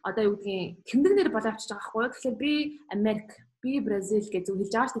болохоор одоо юу гэдгийг тэмдэг нэр боловчж байгаа байхгүй юу? Тэгэхээр би Америк, би Бразил гэж зөв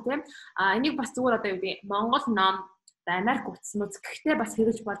хэлж байгаа шүү дээ, тийм. Энийг бас зүгээр одоо юу гэдгийг Монгол ном Америк утсан үз гэхдээ бас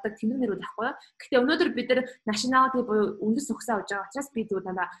хэрэгж болдог тэмдэг нэрүүд ахгүй юу. Гэхдээ өнөөдөр бид нар nationality буюу үндэс цогцоо авч байгаа учраас би зүгээр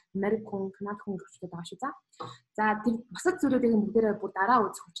дандаа Америк хүн, Канада хүн гэж байгаа шүү за. За тэр бусад зүйлүүдийг бүгдээрээ бүр дараа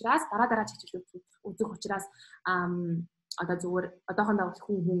үзэх учраас дараа хичээл үзэх учраас одоо зүгээр одоохондоо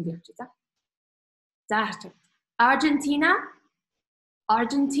хүн гэж явчих за. За харчих. Argentina,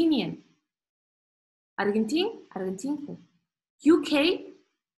 Argentinian. Аргентин хүн. UK.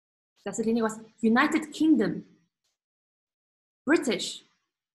 За энийг бас United Kingdom. British.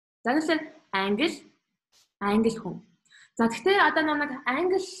 За тэгэхээр Англи хүн. За гэхдээ одоо нэг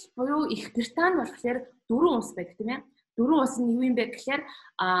Англи буюу Их Британи болохоор 4 улс байдаг тийм ээ. 4 улс нь юу юм бэ гэхээр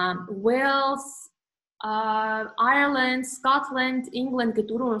Wales, Ireland, Scotland, England гэх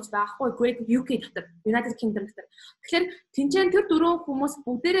 4 улс байхгүй Great UK дотор United Kingdom дотор. Тэгэхээр тэнцэн тэр 4 хүмүүс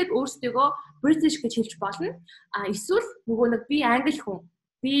бүгдээрээ өөрсдөө British гэж хэлж болно. Эсвэл нөгөө нэг би Англи хүн,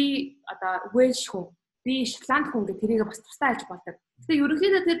 би одоо Welsh хүн, би Шотланд хүн гэх тэрийг бас тусдаа хэлж болдог. Гэхдээ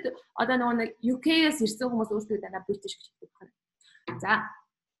ерөнхийдөө тэр одоо нэг UK-ээс ирсэн хүмүүс өөрсдөө дана British гэж хэлдэг байна. За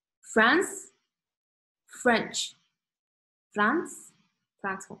France, French. France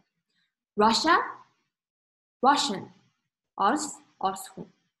хүн. Russia, Russian. Орос хүн.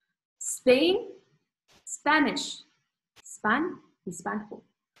 Spain, Spanish. Испан хүн.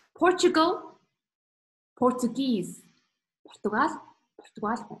 Portugal, Portuguese. Португал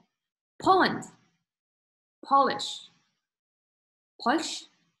хүн. Poland, Polish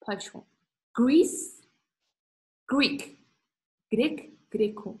хүн. Greece, Greek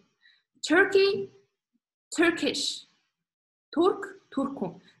хүн. Turkey, Turkish. Турк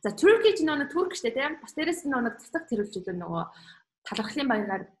хүн. За Turkey ч нэг турк штэ тийм. Бас дээрээс нэг цэцэг тэрүүлжүүлэн нөгөө талархлын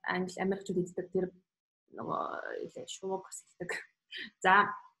баяраар Америкчууд иддэг тэр нөгөө шувууг бас иддэг. За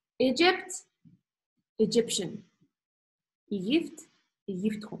Egypt, Egyptian. Египт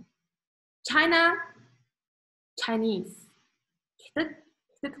хүн. China, Chinese.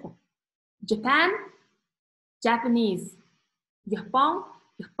 Хятад хүн. Japan, Japanese. Япон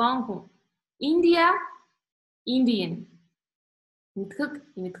хүн. India, Indian.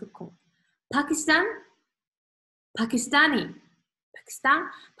 Нэгтгэг хүн. Pakistan, Pakistani.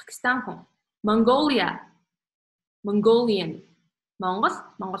 Пакистан хүн. Mongolia, Mongolian.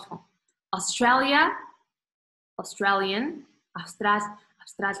 Монгол хүн. Australia, Australian.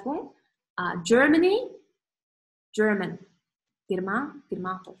 Австрал хүн. Germany, German. Герман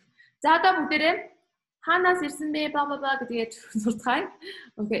хүн. За одоо бүгдээрээ хаанаас ирсэн бэ бла гэдгээд сурцгаая.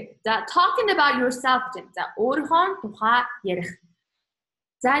 Okay. За talking about yourself гэж. За өөрийнхөө тухай ярих.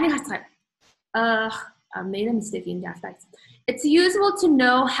 За энийг харцгаая. I made a mistake in the slides. It's useful to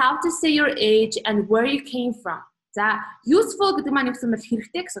know how to say your age and where you came from. За useful гэдэг маань юу гэсэн бэ?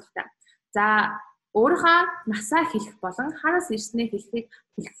 Хэрэгтэй гэсэн үг. За өөрийнхөө насаа хэлэх болон хаанаас ирснээ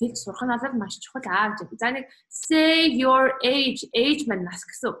хэлж сурах нь бол маш чухал гэж. За нэг say your age маань нас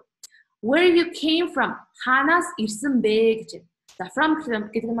гэсэн. Where you came from хаанаас ирсэн бэ гэж. За from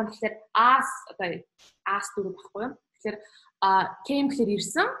гэдэг маань тэгэхээр ask одоо ask дөрөв баггүй юу? Тэгэхээр came гэхээр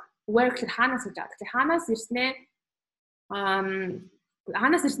ирсэн, where гэхээр хаанаас гэж байгаа. Тэгэхээр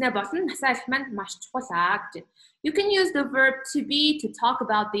хаанаас ирснээ болон насаа хэлэх маань маш чухал гэж. You can use the verb to be to talk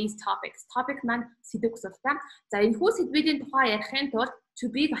about these topics. Topic маань сэдв гэсэн. За энэ хүү сэдвүүдийн тухай ярихын тулд to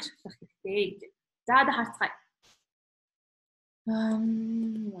be ашиглах хэрэгтэй гэж. За одоо харцгаая.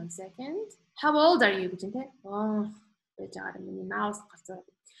 One second. How old are you гэж энэ? Байж байгаа миний mouse гарцгаа.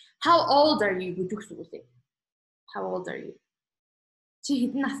 How old are you гэж үгс үгтэй. How old are you? Чи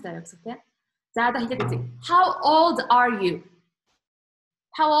хэдэн настай вэ гэсэн тийм. За одоо хэлээд үзье. How old are you?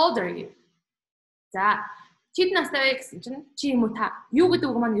 How old are you? За чи хэдэн настай вэ гэсэн чинь чи юм уу та? Юу гэдэг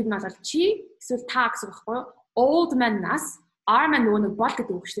үг маань ер нь бол чи эсвэл та гэсэн үг байхгүй юу? Old man нас, are man нөгөө нэг бол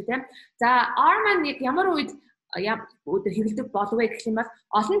гэдэг үг шүү дээ тийм. За are man яг ямар үед өдөр хэвлэдэг болов вэ гэх юм бол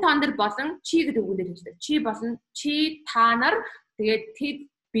олон тоон дээр болон чи гэдэг үгнээр хэлдэг. Чи болон чи та нар тэгээд тэд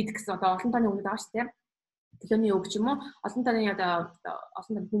бид гэсэн одоо олон тооны үг байгаа шүү дээ. Төлөөний үг ч юм уу олон тооны одоо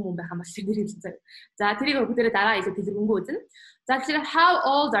олон тооны хүн байх юм бол тэр хэлсэн. За тэрийг бүгдээрээ дараа илүү дэлгэрэнгүй үзнэ. За тэгэхээр how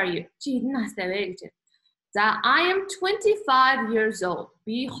old are you? Чи хэдэн настай вэ гэж. За I am 25 years old.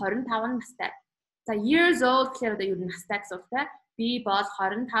 Би 25 настай. За years old гэхээр одоо юу настай гэсэн үг те. Би бол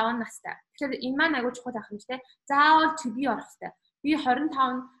 25 настай. Тэгэхээр энэ маань агуу чухал байх юм шүү дээ. Заавал to be орох хэрэгтэй. Би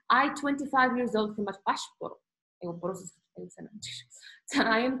 25 I 25 years old гэм бол баш буруу. Айгу буруу санаа. За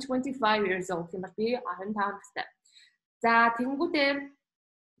I am 25 years old гэм бол би 25 настай. За тэгэнгүүтээ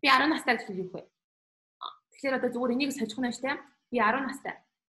би 10 настай гэж хэлэх вэ. Тэгэхээр одоо зүгээр энийг сольж гонё шүү дээ. Би 10 настай.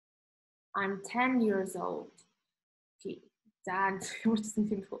 I'm 10 years old. Okay. За юмрчсан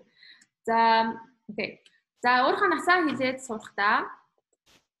тийм хөө. За okay. За өөрийнхөө насаа хэлээд суухтаа.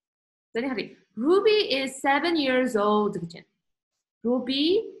 За нэг харъя. Ruby is 7 years old гэж байна. Ruby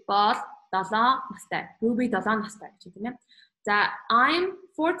бол 7 настай. Ruby 7 настай гэж тийм ээ. За I'm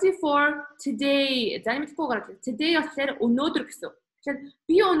 44 today. За нэмэлтгүй гараад. Today болохоор өнөөдөр гэсэн. Тэгэхээр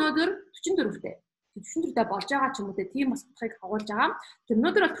би өнөөдөр 44-тэй. 44-тэй болж байгаа ч юм уу тийм бас утгыг хагуулж байгаа. Тэгэхээр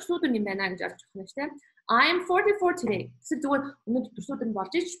өнөөдөр бол төрсөдөр юм байна гэж ойлгож байна шүү дээ. I'm 44 today. Эсвэл зүгээр өнөөдөр төрсөдөр нь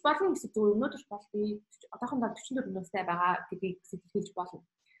болж ич болно гэсэн зүгээр өнөөдөр бол би одоохондоо 44 настай байгаа гэдгийг хэлж болно.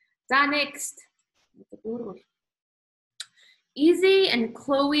 За next. Easy and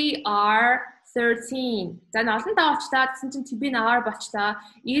Chloe are 13. За олон даваачлаа гэсэн чинь би наар болчлаа.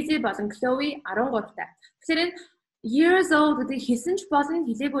 Easy болон Chloe 13 таа. Тэгэхээр years old гэдэг хэлсэн ч болон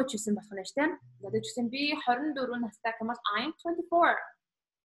хэлээгүй ч гэсэн болох нь шүү дээ. Одоо жишээ нь би 24 настай гэмэл I'm 24.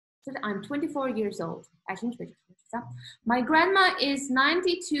 So I'm 24 years old. Ажин ч байж байгаа. My grandma is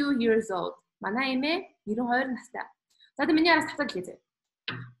 92 years old. Манай эмээ 92 настай. За одоо миний араас татвар хэлээ.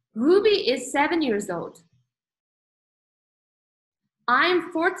 Ruby is 7 years old.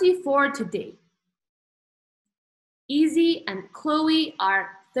 I'm 44 today. Easy and Chloe are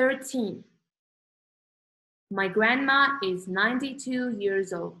 13. My grandma is 92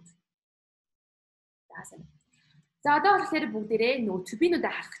 years old. That's it. За одоо болохоор бүгдээрээ нөгөө to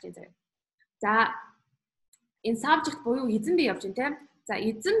be-нуудаа харах гэж байна. За энэ subject буюу эзэн бие явж байна тийм. За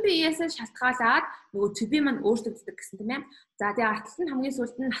эзэн биеэс шалтгаалаад нөгөө to be маань өөрчлөгддөг гэсэн тийм ээ. За тэгээ артлал нь хамгийн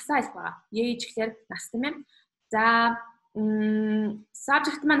сүүлд нь насаа хэлэх байгаа. Age гэхээр нас тийм ээ. За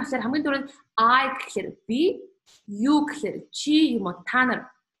subject маань болохоор хамгийн түрүүнд I гэхээр би, you гэхээр чи юм уу та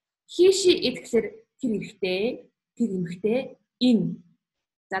нар. He she it гэхээр тэр эрэгтэй, тэр эмэгтэй, энэ.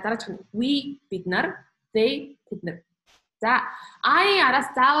 За дараачих нь we бид нар, they тэд нар. За I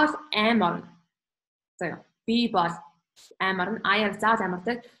араас заавал am орно. За би бол am орно. I араас заавал am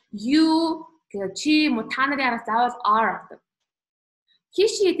ордог. You гэхээр чи юм уу та нарын араас заавал are ордог. He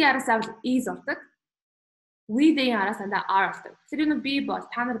she it араас заавал is ордог. We they араас андаа are ордог. Тэр нь би бол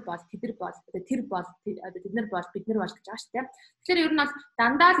та нар бол тэд нар бол тэр бол тэд нар бол бид нар бол гэж байгаа шүү дээ. Тэгэхээр ер нь бол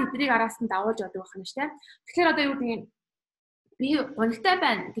дандаа л эднийг араас нь дагуулж явдаг байх юм шүү дээ. Тэгэхээр одоо юу гэдэг нь би гонигтай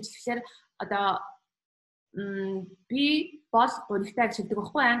байна гэж хэлэхээр одоо би бол гонигтай гэж хэлдэг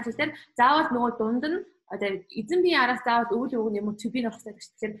байхгүй англи хэлээр заавал нөгөө дунд нь одоо эзэн биеийн араас заавал өвөл өвгөн юм уу to be нөхцөл гэж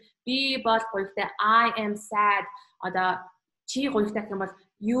тэгэхээр би бол гонигтай I am sad одоо чи гонигтай гэх юм бол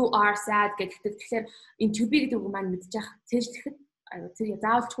you are sad гэдэг. Тэгэхээр энэ to be гэдэг үг маань мэдчих цээжлэхэд зэрэг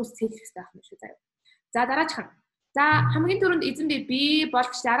заавал чухал цээжлэх хэрэгтэй байх юм шүү заяа. За дараачих нь. За хамгийн түрүүнд эзэн би бол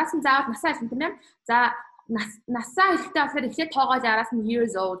гэж араас нь заавал насаа хэлсэн тийм ээ. За насаа хэлэхдээ болохоор эхлээд тоогоол араас нь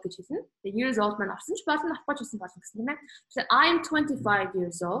years old гэж хэлнэ. Тэгээ years old маань орсон ч болно, авахгүй ч болсон болно гэсэн тийм ээ. Тэгэхээр I'm 25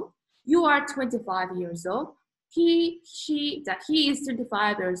 years old. You are 25 years old. He is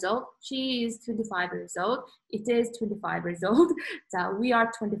 25 years old. She is 25 years old. It is 25 years old. So we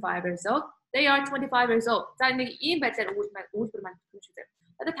are 25 years old. They are 25 years old. За нэг ийм байдлаар үйлдвэр маань хэлж үзье.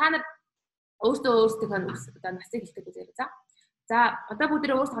 Одоо та нар өөртөө насыг хэлдэг үзээрэй. За одоо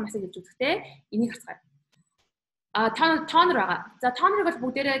бүгдээ өөрсдөө насыг хэлж үзэхдээ энийг харцгаая. тонор байгаа. За тонорыг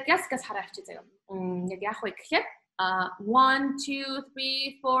бол бүгдээрээ gas хараа авчи заяа. Яг яах вэ гэхээр 1 2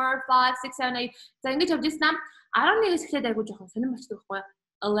 3 4 5 6 7 8 за ингэж явж ирсэн 11-ээс эхлээд айгуу жоохон сонирм болчихдог байхгүй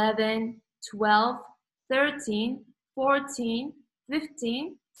 11 12 13 14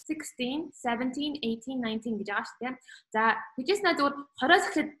 15 16 17 18 19 гэж байгаа шүү дээ. За тэгээс наа зүгээр 20-оос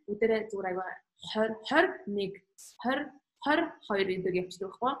эхлээд бүгдээрээ зүгээр айгуу 20 21 20 22 гэдэг явчихдаг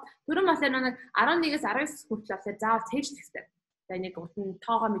байхгүй. Түрүүн болохоор нэг 11-ээс 19 хүртэл болохоор заавал цээжлэх хэрэгтэй. За нэг утан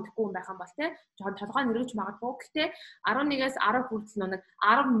тоогоо мэдэхгүй юм байх юм бол те жоохон толгой нэрвэж магадгүй. Гэхдээ 11-ээс 10 хүртэл нэг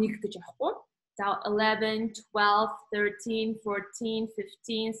 11 гэж явахгүй. За 11, 12, 13, 14,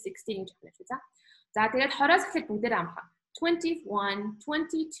 15, 16 гэж явах юм. За тэгээд 20-оос эхлээд бүгдээрээ амхаа. 21,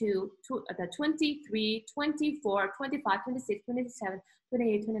 22, 23, 24, 25, 26, 27,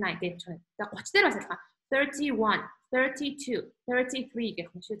 28, 29 гэж явах. За 30 дээр бас алхаа. 31, 32, 33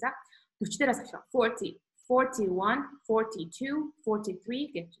 гэх юм шүү. За 40 дээрээс ахлаа. 40, 41, 42,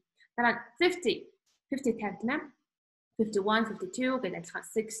 43 гэх. Дараа 50, 50 тавьтнаа. 51, 52 гэдэг адилхан.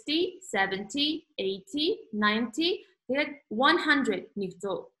 60, 70, 80, 90 тэгээд 100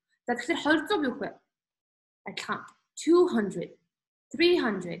 100. За тэгэхээр 200 юу вэ? Адилхан. 200,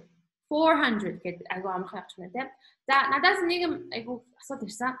 300, 400 гэдэг айгу амархан явах юм байна. За надаас нэг айгу асуулт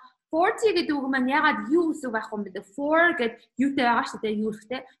ирсэн. 40 гэдэг үг маань ягаад юу гэсэн байх юм бэ? 4 гэдэг юутай байгаа шүү дээ, юу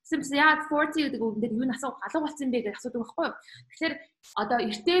ихтэй. Эсвэл ягаад 40 гэдэг үгэн дээр юу нь алга болсон бэ гэж асуудаг байхгүй юу? Тэгэхээр одоо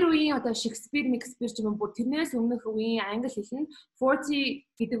эртээр үеийн одоо Шекспир ч юм уу тэрнээс өмнөх үеийн англи хэл нь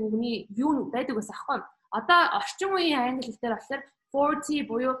 40 гэдэг үгний юу байдаг гэсэн аахгүй юу? Одоо орчин үеийн англи хэлээр болохоор 40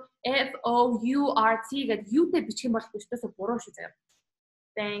 буюу FOURT гэдэг юутай бичих юм бол өстөөсөө буруу шүү заяа.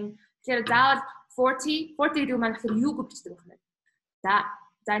 Bang. Тэгэхээр заавал 40 гэдэг маань болохоор юуг бичдэг байх юм.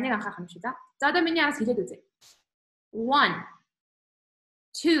 За нэг анхаарах юм шиг. За одоо миний араас хэлээд үзье. 1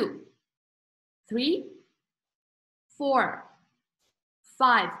 2 3 4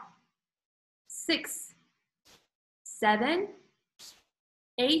 5 6 7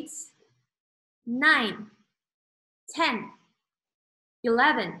 8 9 10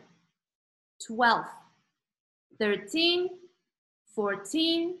 11 12 13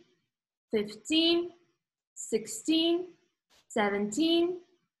 14 15 16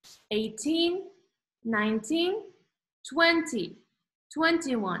 17 18, 19, 20,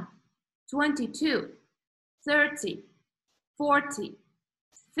 21, 22, 30, 40,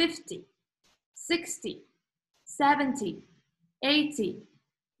 50, 60, 70, 80,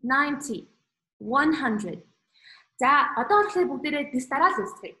 90, 100. За одоо болохоор бүгдээрээ дистарал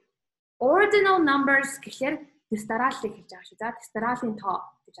үүсгэе. Ordinal numbers гэхээр дистаралыг хийж байгаа шүү. За дистаралийн тоо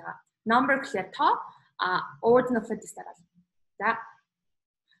гэж байгаа. Number гэхээр тоо, ordinal гэхээр дистарал. За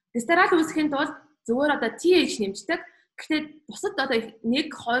дистарал үүсгэхийн тулд зүгээр одоо TH нэмждэг. Гэхдээ бусад одоо 1 2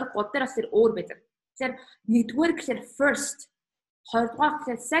 3 дээр бас өөр байдаг. Тэгэхээр нэгдүгээр гэхээр first, хоёрдугаар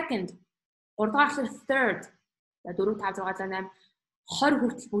гэхээр second, гуравдугаар гэхээр third, 4 5 6 7 8 20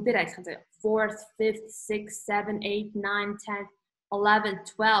 хүртэл бүгдээр адилхан заяа. 4th, 5th, 6th, 7th, 8th, 9th, 10th, 11th,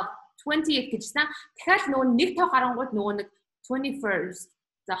 12th, 28 гэжсэн. Тэгэхээр нөгөө нэг тоо гарангууд нөгөө нэг 21st.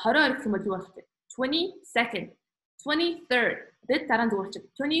 За 22 гэх юм бол юу болох вэ? 22nd, 23rd. Дэд дараа нь зүгээр чинь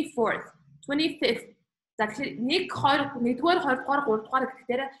 24th, 25th. За тэгэхээр 1 2 1-р 2-р 3-р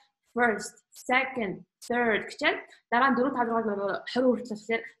гэхээр first, second, third гэчээр дараа нь 4 5 6 20 хүртэл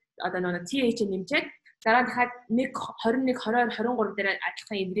болохоор одоо нөгөө TH нэмжээд дараа нь дахиад 1 21 22 23 дээр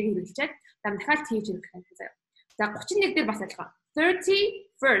адилхан эдрийг хэрэглэжээд дараа нь дахиад TH хэрэглэх юм заяа. За 31 дээр бас адилхан.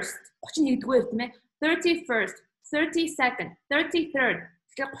 31st 31-р тийм ээ. 31st, 32nd, 33rd.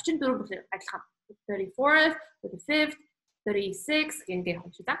 Тэгэхээр 34 бүр адилхан. 34th, 35th, 36 гэнгээ явах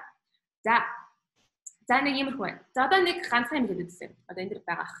юм шиг да. За нэг иймэрхүү байна. За одоо нэг ганцхан юм хэлээд үзье. Одоо энэ дэр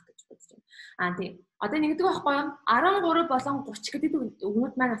байгаа ах гэж бодож байна. Тийм. Одоо нэгдэг байхгүй юу? 13 болон 30 гэдэг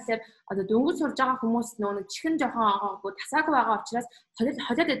үгнүүд маань болохоор одоо дөнгөж сурж байгаа хүмүүс нөгөө чихэн жоохон агаагүй тасаагүй байгаа учраас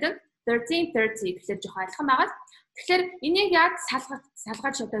холиод байдаг. 13 30 гэхэлэр жоохон адилхан байгаа. Тэгэхээр энийг яг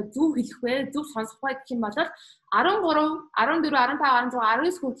салгаж одоо зөв хэлэх вэ, зөв сонсох вэ гэх юм бол 13, 14, 15, 16,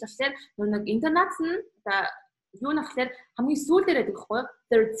 19 хүртэл болохоор нэг интонац нь одоо юу нөхлөөр хамгийн сүүлдээр байдаг байхгүй юу?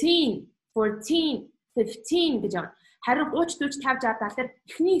 13, 14, 15 гэж явна. Харин 30, 40, 50, 60 талаар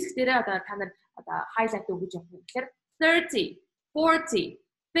эхний хэсгээрээ одоо та нар одоо хайлайт өгж явах юм. Тэгэхээр 30, 40,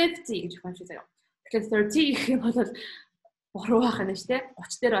 50 гэж явах юм шиг заяа. Тэгэхээр 30 гэх юм бол буруу байх юм шүү дээ.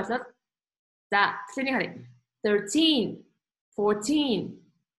 30 дээр болоод за тэгэхээр нэг харъя. 13, 14,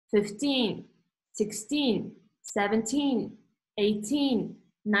 15, 16, 17, 18,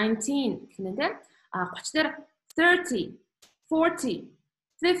 19 гэх юм дээ. 30 дээр 30, 40,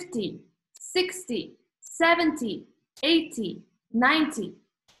 50, 60, 70, 80, 90.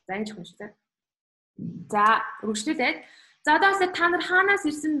 За ингэж хүн шүү дээ. За, үргэлжлүүлээд. За, одоо та нар хаанаас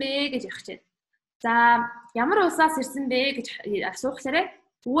ирсэн бэ гэж ярих чинь. За, ямар улсаас ирсэн бэ гэж асуухлаарэ.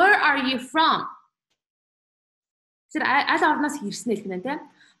 Where are you from? Тэр аль орноос ирсэн хэлэх нь тийм.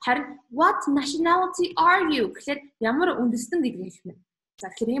 Харин what nationality are you гэхээр ямар үндэстэн гэдгийг хэлэх нь. За,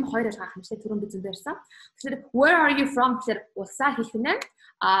 тэгэхээр ийм хоёр ялгаа хамжтай түрүүн бид зөндөө ярьсан. Тэгэхээр where are you from гэхээр улсаа хэлэх нь.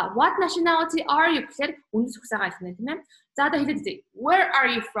 What nationality are you гэхээр үндэс ухсаагаа хэлэх нь тийм ээ. За, одоо хэлээд үзье. Where are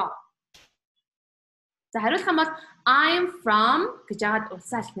you from? За, хариулах юм бол I'm from гэж яагаад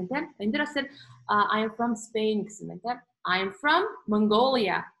улсаа хэлэх нь тийм. Энд дээр болохоор I'm from Spain гэсэн байна тийм. I'm from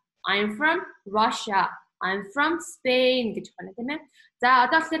Mongolia. I'm from Russia. I'm from Spain гэж байна тийм ээ. За,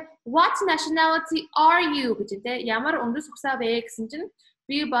 одоо болохоор what nationality are you гэж тийм. Ямар үндэс ухсаа вэ гэсэн чинь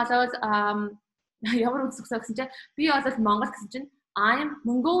би болоод ямар үндэс ухсаа гэсэн чинь би болоод Монгол гэсэн чинь I'm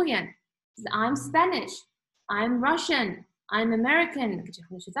Mongolian. I'm Spanish. I'm Russian. I'm American гэж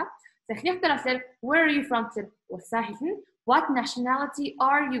хэлнэ шүү. За, эхнийх дээр болохоор where are you from гэхээр улсаа хэлнэ. What nationality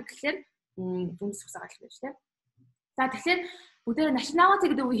are you гэхээр үндэс ухсаагаа хэлнэ шүү дээ. За, тэгэхээр бүгдээ nationality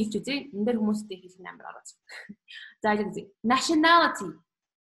гэдэг үгийг хэлж үзье. Энэ дээр хүмүүстэй хэлэх амар орооц. За, хэлж үзье. Nationality.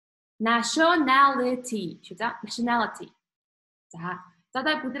 Nationality шүү дээ. Nationality. За,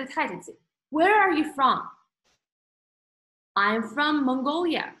 одоо бүгдээ дахиад хэлж үзье. Where are you from? I'm from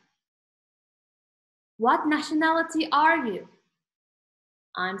Mongolia. What nationality are you?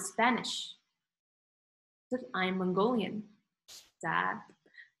 I'm Spanish. I'm Mongolian. За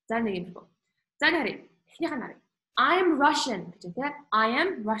нэг юм. За нэрээ. Эхнийх нь харъя. I'm Russian гэж тийм. I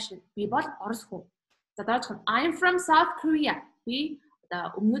am Russian. Би бол орос хүн. За дараачих нь I'm from South Korea. Би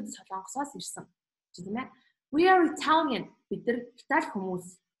одоо өмнөд Солонгосоос ирсэн. Тийм ээ. We are Italian. Бид нар Итали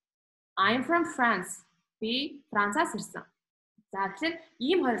хүмүүс. I'm from France. Би Францаас ирсэн. За тэгэхээр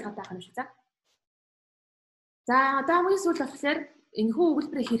ийм хоёр ялгаатай байх юм шиг. За одоо хамгийн сүүлд болохоор энэхүү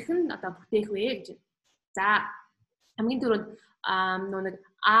өгүүлбэрийг хэрхэн одоо бүтээх вэ гэж. За хамгийн түрүүнд нэг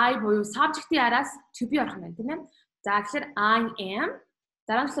I буюу subject-ийн араас to be орох нь тийм ээ. За тэгэхээр I am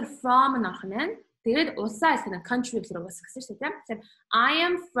дараа нь from нь орох нь. Тэгээд улсаа хэлэх нь country гэхээр улс гэсэн шүү дээ тийм. Тэгэхээр I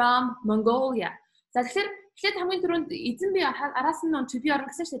am from Mongolia. За тэгэхээр хамгийн түрүүнд эзэн би араас нь to be орно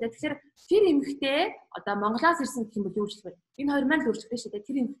гэсэн шүү дээ. Тэгэхээр тэр эмэгтэй одоо Монголоос ирсэн гэх юм бол юу гэж хэлэх вэ? Энэ хоёр маань л өөрчлөгдөж шүү дээ.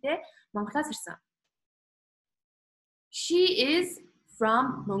 Тэр эмэгтэй Монголоос ирсэн. She is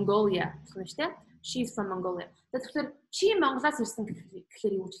from Mongolia. Тэгвэл she is from Mongolia. Тэгэхээр чи Монголоос ирсэн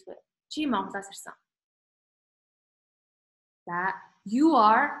гэхээр юу гэж хэлэх вэ? Чи Монголоос ирсэн. За, you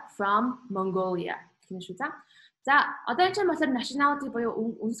are from Mongolia гэх юм шүү. За, одоо энэ чинь болохоор nationality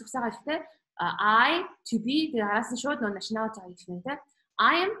буюу үндэс ухсаагаа хэлэхдээ I to be тэр араас нь шууд нөө nationality хэлэх нь тийм.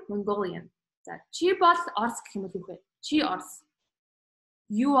 I am Mongolian. За, чи бол Орос гэх юм бол юу вэ? Чи Орос.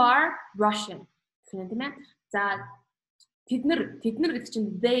 You are Russian гэх юм тийм ээ. За, тэд нар гэдэг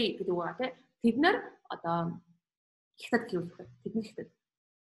чинь they гэдэг үг аа тийм. Тэд нар одоо хятад гэх юм бэ? Тэд нар хятад.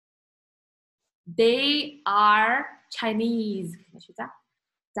 They are Chinese гэх юм шүү.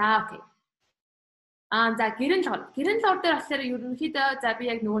 За, окей. За гэрэн лор дээр болохоор ерөнхийдөө за би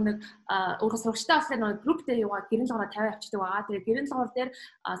яг нөгөө нэг өөрөө сурагчтай болохоор нөгөө групп дээр яваад гэрэн лороо тавиа авчдаг байгаа. Тэгээд гэрэн лор дээр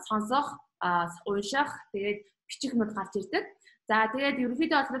сонсох, унших, тэгээд бичих юмуд гарч ирдэг. За тэгээд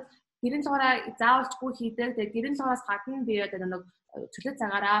ерөнхийдөө болохоор гэрэн лороо заавалчгүй хийдэг. Тэгээд гэрэн лороос гадна би одоо нэг чөлөө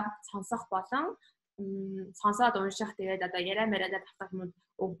цагаараа сонсох болон сонсоод унших тэгээд одоо яриа мариадаа тавтах юмуд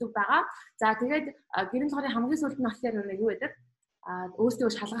өгдөг байгаа. За тэгээд гэрэн лорын хамгийн сүүлд нь болохоор нэг юу байдаг? Өөрсдөө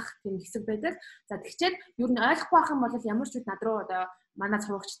шалгах тийм хэсэг байдаг. За тэгчээд юу н ойлгохгүй байх юм бол ямар ч үед над руу одоо манай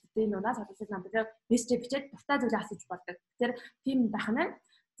цувагчдын нунаас олсон намдраа мессеж бичээд дуртай зүйлээ асууж болдог. Тэгэхээр тийм байх нь.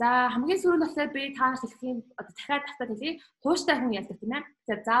 За хамгийн сүүлд болохоор би та нарт хэлэх юм одоо дахиад тавтаад хэлье. Тууштай хүн ялдаг тийм ээ.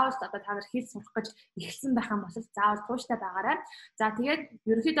 Тэгэхээр заавал одоо та нар хэл сурах гэж эхэлсэн байх юм бол заавал тууштай байгаарай. За тэгээд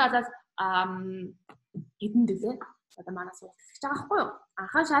ерөнхийдөө бол эдэн дөлөө одоо манай сурах гэж байгаа байхгүй юу?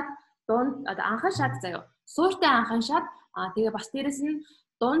 Анхан шат дунд одоо анхан шат заяа. Суурьтай анхан шат тэгээ бас дээрэс нь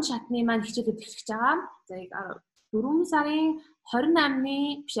дунд шатны маань хичээлүүд эхлэж байгаа. За 4 сарын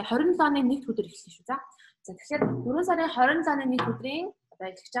 27-ны 27-ны 1-р өдөр эхэлсэн шүү. За тэгэхээр 4 сарын 27-ны 1 өдрийн одоо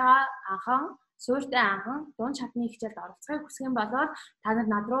эхлэж байгаа анхан суурьтай анхан дунд шатны хичээлд оролцохыг хүсэх юм бол та нар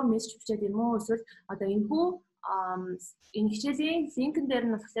над руу мессеж бичээд юм уу эсвэл одоо энэхүү энэ хичээлийн линкэн дээр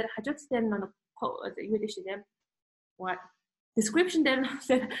нь болохоор хажууд дээр нь юу гэдэг шүү дээ. Description дээр нь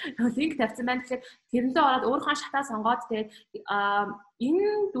линк тавьсан байна. Тэгэхээр тэрэндээ ороод өөрийнхөө шатаа сонгоод тэгээд энэ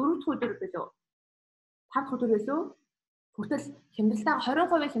 4 дахь өдөр билүү? 5 дахь өдөр билүү? Хүртэл хямдралтай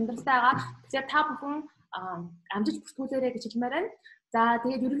 20% хямдралтай байгаа. Тэгэхээр та бүхэн амжилт бүртгүүлээрэй гэж хэлмээр байна. За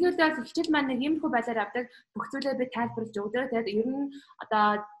тэгээд ерөнхийдөө хичээл маань нэг иймэрхүү байдлаар авдаг. Бүх зүйлээ би тайлбарлаж өгдөг. Тэгээд ер нь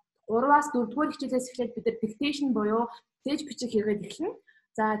одоо 3-аас 4 дугаар хичээлээс эхлээд бид нар dictation буюу дэж бичих хэрэгэд эхэлнэ.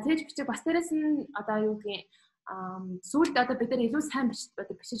 За тэгж бичих бас дээрэс нь одоо юу гэдгийг сүүлд одоо бид нар илүү сайн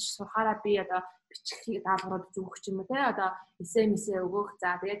бичиж сурахаараа би одоо бичих даалгаврууд зүгөх ч юм уу те одоо эсэ өгөх.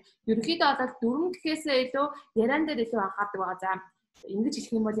 За тэгээд ерөнхийдөө бол дүрм гэхээсээ илүү яриан дээр илүү анхаардаг байгаа. За ингэж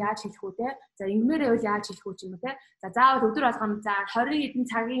хэлэх юм бол яаж хэлэх үү те. За ингэмээр байвал яаж хэлэх үү ч юм уу те. За заавал өдөр болгоно за 20 хэдэн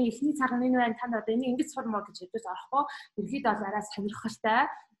цагийн эхний цаг нь энэ байна танд одоо энийг ингэж сурмаар гэж хэлж орохгүй. Ерөнхийдөө бол арай сонирхолтой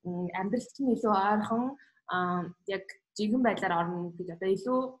амьдралд чинь илүү ойрхон яг жигэн байдлаар орно гэж одоо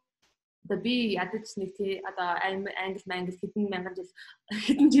илүү одоо би ядаж нэг тий одоо англи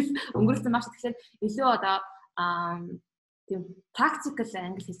хэдэн жил өнгөрсөн маш тэгэхээр илүү одоо тийм practical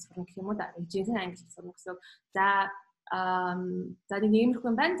англи хэл сурах гэх юм уу да жинхэнэ англи хэл сурах гэсэн. За нэг иймэрхүү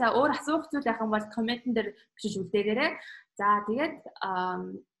юм байна. За өөр асуух зүйл байх юм бол комментэн дээр бичиж үлдээгээрэй. За тэгээд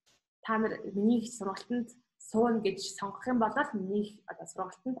та нар миний сургалтанд суuna гэж сонгох юм бол миний одоо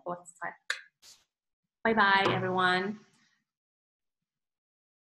сургалтанд уулзцгаая. Bye bye everyone.